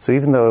 So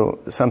even though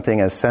something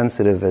as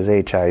sensitive as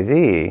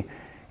HIV,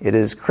 it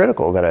is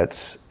critical that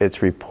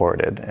it's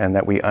reported and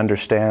that we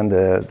understand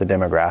the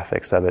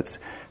demographics of it,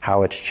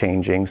 how it's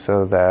changing,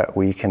 so that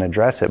we can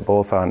address it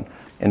both on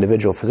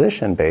individual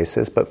physician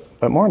basis, but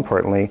more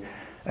importantly,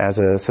 as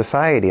a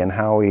society, and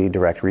how we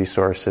direct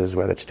resources,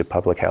 whether it's to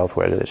public health,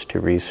 whether it's to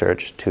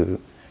research, to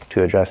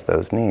address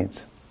those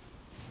needs.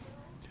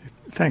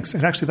 Thanks.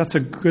 And actually, that's a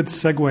good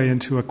segue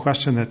into a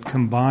question that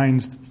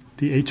combines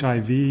the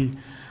HIV.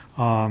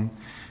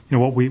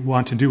 What we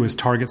want to do is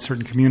target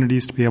certain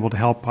communities to be able to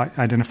help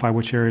identify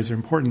which areas are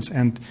important,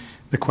 and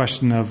the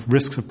question of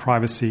risks of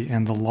privacy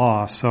and the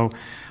law. So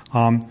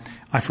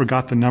I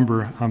forgot the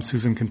number.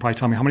 Susan can probably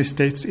tell me. How many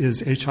states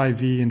is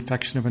HIV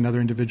infection of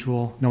another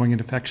individual, knowing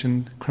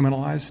infection,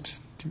 criminalized?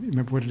 Do you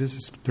remember what it is?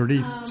 It's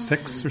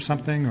 36 or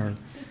something? Or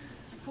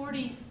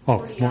 40.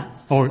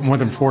 More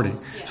than 40. Yeah.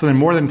 So in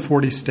more than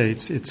 40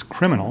 states, it's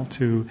criminal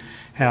to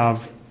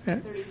have...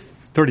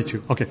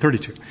 32. Okay,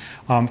 32.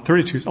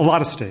 32 is a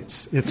lot of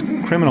states. It's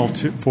criminal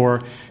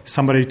for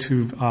somebody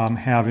to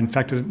have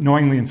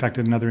knowingly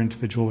infected another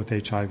individual with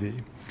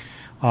HIV.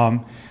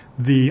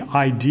 The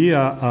idea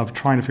of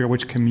trying to figure out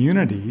which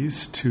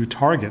communities to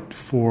target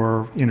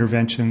for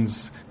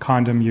interventions,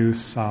 condom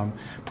use,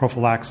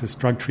 prophylaxis,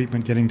 drug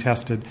treatment, getting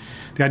tested,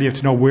 the idea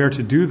to know where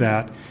to do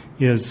that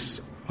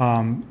is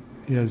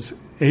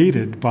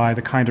aided by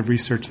the kind of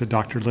research that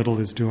Dr. Little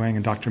is doing,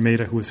 and Dr.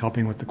 Mehta, who is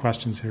helping with the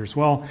questions here as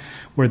well,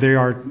 where they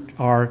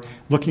are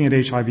looking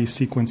at HIV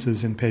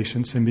sequences in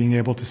patients and being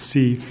able to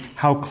see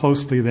how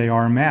closely they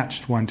are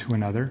matched one to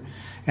another.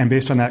 And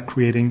based on that,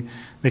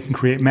 they can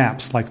create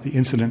maps like the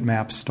incident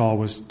maps Staal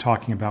was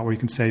talking about, where you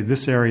can say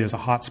this area is a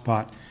hot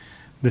spot,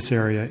 this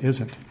area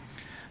isn't.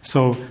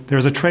 So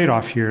there's a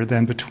trade-off here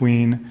then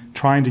between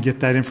trying to get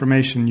that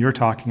information you're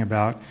talking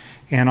about,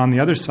 and on the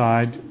other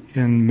side,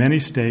 in many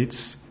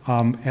states,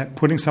 at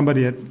putting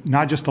somebody at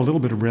not just a little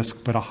bit of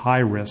risk, but a high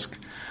risk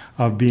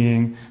of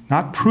being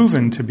not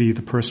proven to be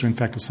the person who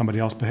infected somebody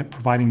else, but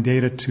providing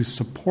data to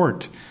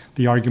support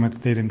the argument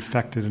that they'd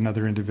infected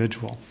another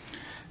individual.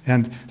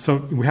 And so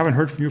we haven't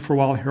heard from you for a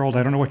while, Harold.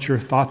 I don't know what your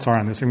thoughts are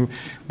on this. I mean,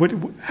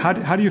 how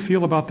do you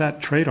feel about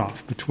that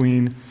trade-off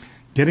between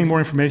getting more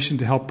information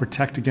to help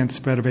protect against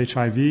spread of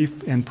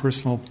HIV and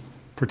personal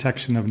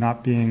protection of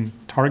not being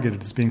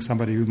targeted as being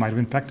somebody who might have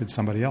infected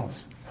somebody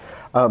else?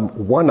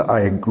 One,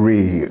 I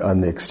agree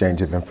on the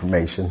exchange of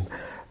information,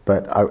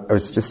 but I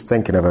was just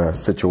thinking of a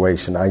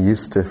situation. I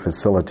used to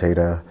facilitate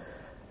a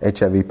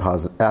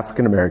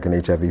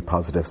African-American HIV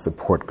positive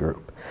support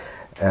group.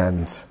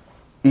 And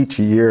each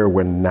year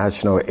when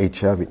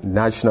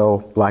National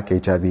Black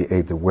HIV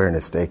AIDS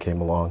Awareness Day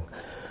came along,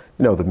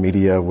 the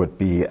media would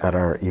be at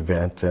our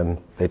event and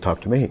they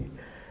talked to me.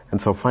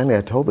 And so finally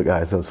I told the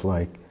guys, I was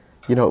like,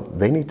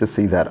 they need to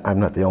see that I'm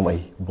not the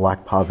only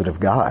black positive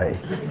guy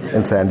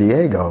in San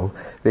Diego,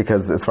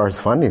 because as far as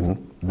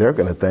funding, they're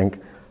going to think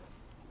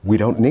we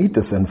don't need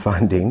to send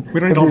funding. We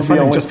don't need all the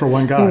funding just for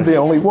one guy. He's the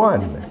only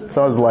one.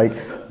 So I was like,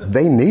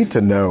 they need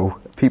to know.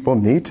 People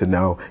need to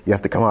know. You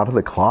have to come out of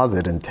the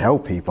closet and tell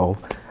people,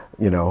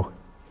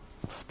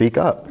 speak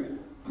up,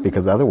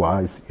 because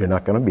otherwise you're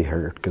not going to be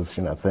heard because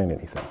you're not saying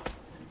anything.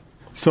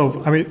 So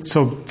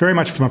very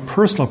much from a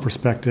personal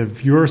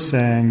perspective, you're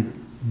saying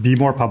be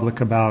more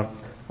public about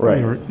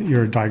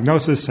your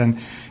diagnosis.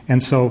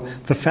 And so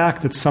the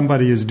fact that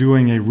somebody is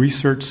doing a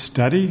research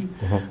study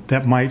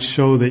that might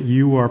show that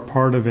you are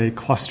part of a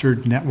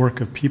clustered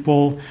network of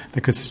people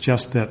that could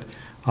suggest that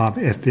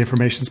if the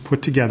information is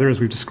put together, as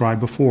we've described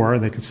before,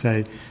 they could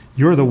say,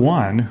 you're the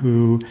one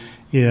who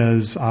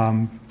is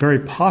very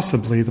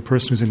possibly the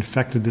person who's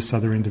infected this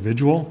other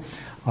individual.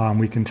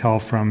 We can tell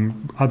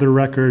from other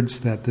records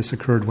that this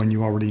occurred when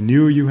you already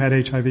knew you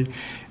had HIV.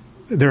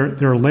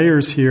 There are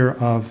layers here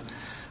of,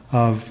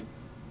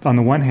 on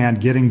the one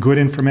hand, getting good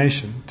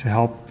information to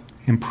help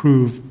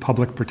improve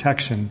public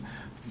protection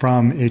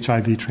from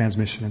HIV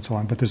transmission and so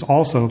on. But there's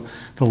also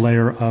the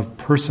layer of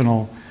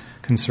personal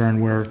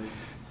concern where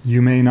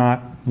you may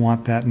not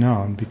want that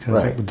known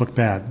because it would look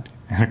bad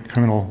in a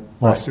criminal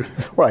lawsuit.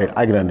 Right.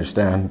 I can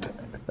understand,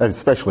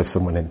 especially if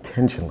someone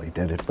intentionally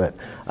did it. But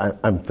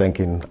I'm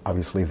thinking,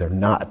 obviously, they're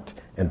not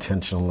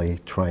intentionally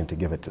trying to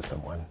give it to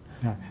someone.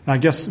 Yeah. I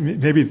guess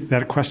maybe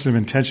that question of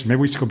intention, maybe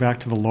we should go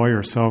back to the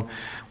lawyer. So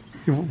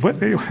I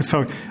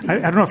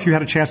don't know if you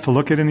had a chance to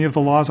look at any of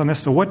the laws on this.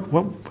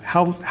 So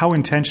how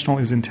intentional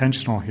is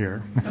intentional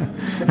here?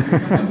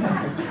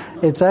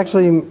 It's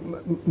actually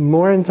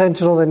more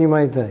intentional than you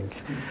might think.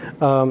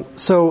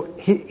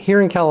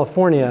 Here in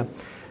California,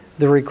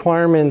 the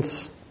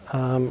requirements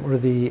or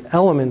the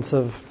elements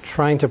of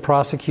trying to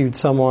prosecute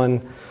someone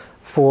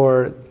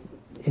for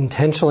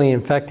intentionally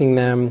infecting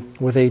them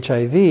with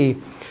HIV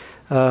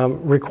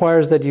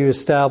requires that you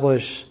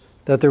establish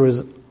that there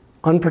was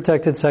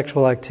unprotected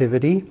sexual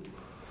activity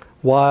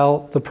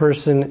while the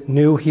person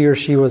knew he or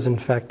she was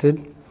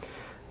infected,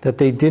 that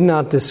they did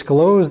not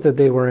disclose that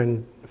they were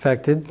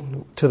infected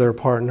to their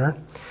partner,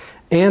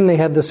 and they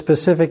had the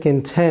specific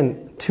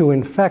intent to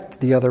infect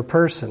the other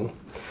person.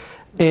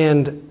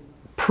 And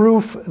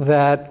proof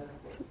that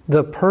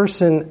the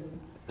person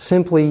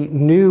simply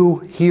knew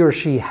he or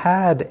she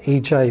had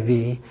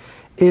HIV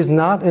is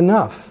not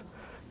enough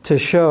to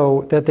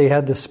show that they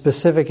had the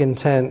specific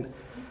intent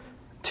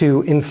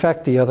to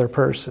infect the other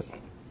person.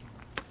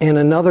 And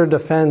another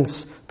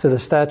defense to the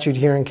statute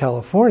here in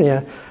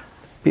California,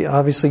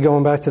 obviously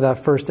going back to that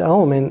first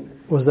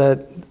element, was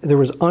that there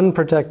was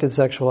unprotected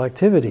sexual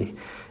activity.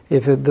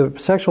 If the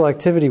sexual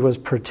activity was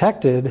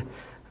protected,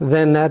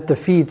 then that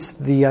defeats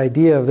the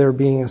idea of there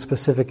being a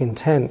specific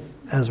intent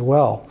as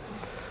well.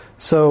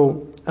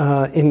 So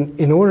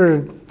in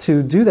order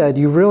to do that,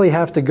 you really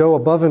have to go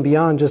above and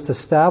beyond just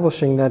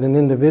establishing that an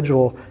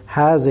individual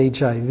has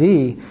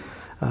HIV.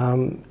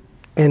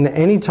 And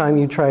anytime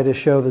you try to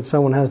show that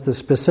someone has the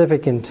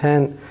specific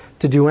intent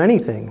to do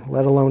anything,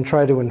 let alone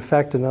try to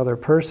infect another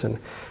person,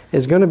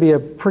 is going to be a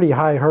pretty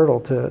high hurdle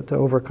to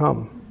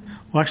overcome.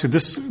 Well, actually,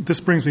 this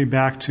brings me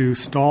back to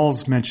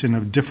Staal's mention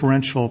of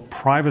differential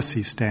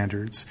privacy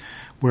standards,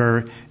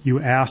 where you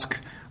ask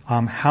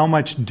how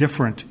much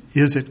different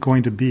is it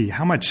going to be?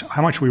 How much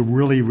are we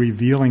really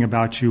revealing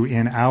about you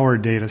in our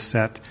data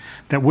set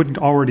that wouldn't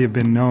already have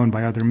been known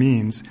by other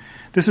means?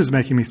 This is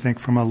making me think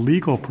from a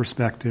legal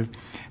perspective,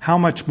 how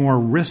much more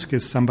risk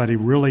is somebody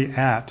really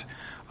at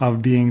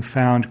of being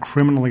found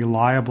criminally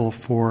liable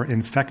for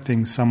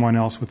infecting someone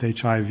else with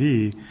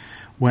HIV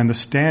when the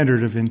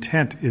standard of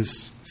intent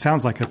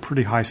sounds like a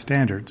pretty high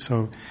standard.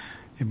 So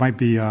it might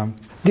be...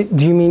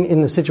 Do you mean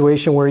in the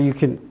situation where you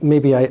could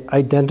maybe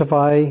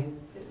identify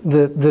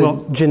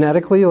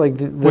genetically, like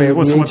the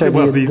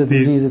HIV, the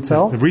disease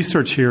itself? The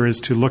research here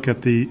is to look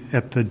at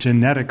the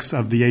genetics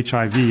of the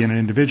HIV in an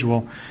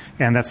individual,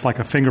 and that's like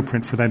a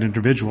fingerprint for that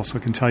individual. So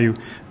it can tell you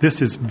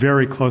this is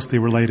very closely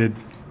related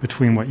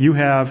between what you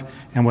have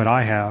and what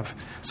I have.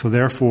 So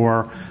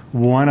therefore,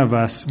 one of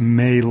us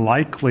may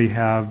likely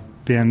have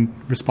been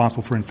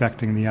responsible for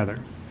infecting the other.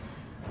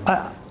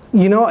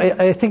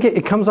 I think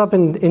it comes up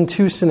in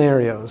two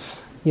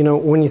scenarios.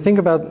 when you think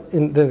about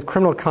in the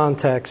criminal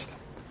context,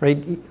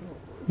 right,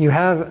 you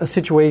have a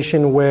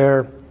situation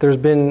where there's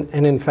been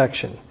an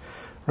infection,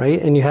 right,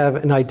 and you have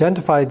an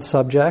identified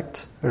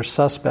subject or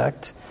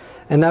suspect,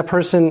 and that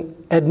person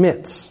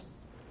admits,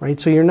 right,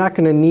 so you're not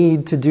going to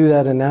need to do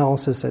that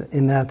analysis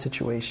in that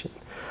situation.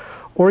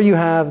 Or you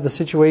have the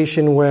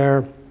situation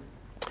where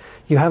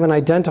you have an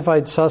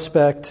identified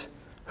suspect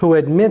who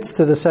admits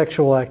to the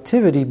sexual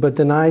activity but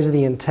denies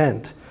the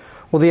intent.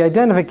 Well, the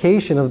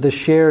identification of the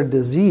shared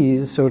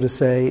disease, so to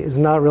say, is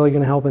not really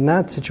going to help in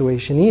that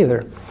situation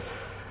either.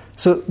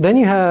 So then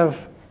you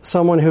have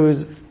someone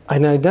who's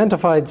an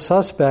identified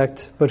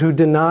suspect but who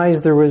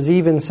denies there was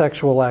even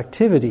sexual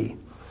activity.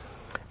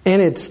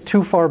 And it's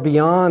too far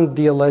beyond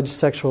the alleged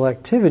sexual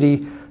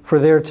activity for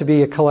there to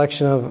be a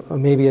collection of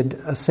maybe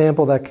a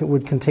sample that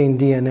would contain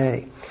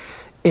DNA.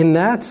 In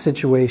that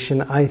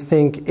situation, I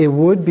think it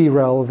would be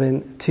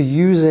relevant to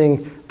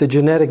using the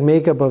genetic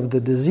makeup of the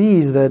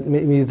disease that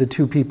maybe the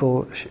two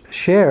people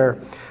share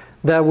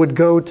that would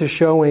go to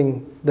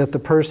showing that the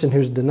person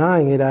who's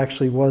denying it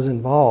actually was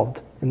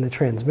involved in the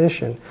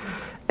transmission.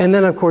 And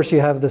then, of course,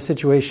 you have the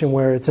situation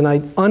where it's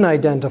an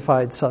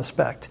unidentified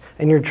suspect,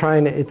 and you're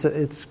trying to,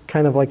 it's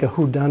kind of like a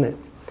whodunit.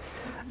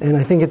 And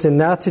I think it's in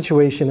that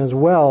situation as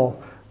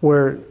well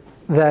where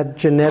that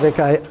genetic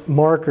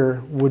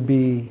marker would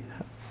be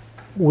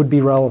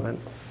relevant.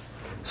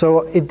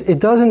 So it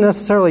doesn't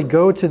necessarily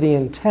go to the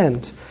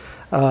intent,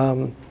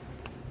 and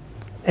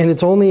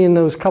it's only in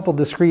those couple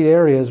discrete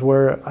areas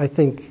where I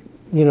think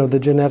the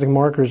genetic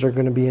markers are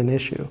going to be an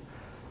issue.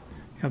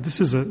 Yeah,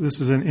 this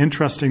is an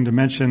interesting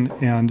dimension,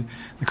 and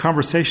the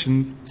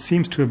conversation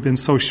seems to have been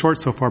so short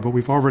so far, but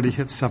we've already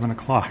hit 7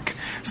 o'clock.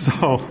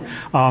 So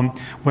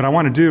what I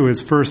want to do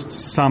is first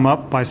sum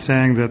up by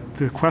saying that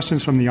the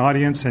questions from the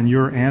audience and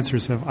your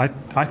answers have,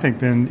 I think,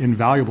 been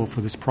invaluable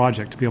for this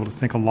project to be able to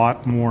think a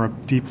lot more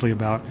deeply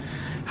about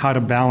how to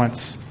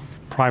balance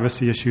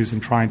privacy issues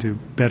and trying to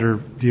better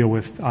deal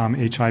with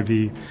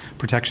HIV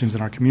protections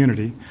in our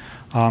community.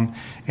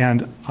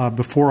 And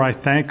before I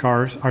thank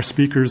our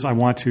speakers, I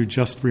want to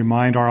just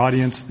remind our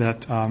audience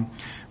that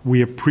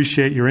we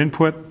appreciate your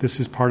input. This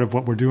is part of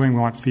what we're doing. We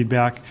want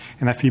feedback,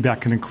 and that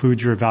feedback can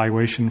include your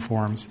evaluation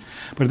forms.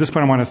 But at this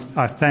point, I want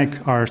to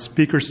thank our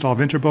speakers, Staal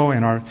Vinterbo,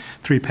 and our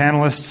 3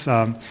 panelists,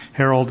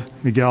 Harold,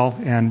 Miguel,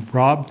 and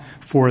Rob,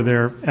 for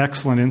their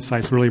excellent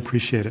insights. Really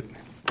appreciate it.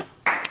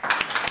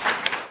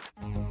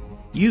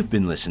 You've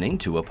been listening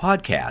to a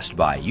podcast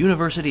by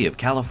University of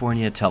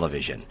California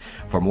Television.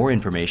 For more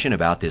information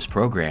about this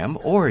program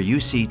or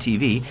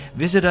UCTV,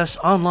 visit us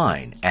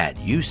online at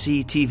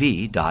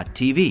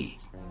uctv.tv.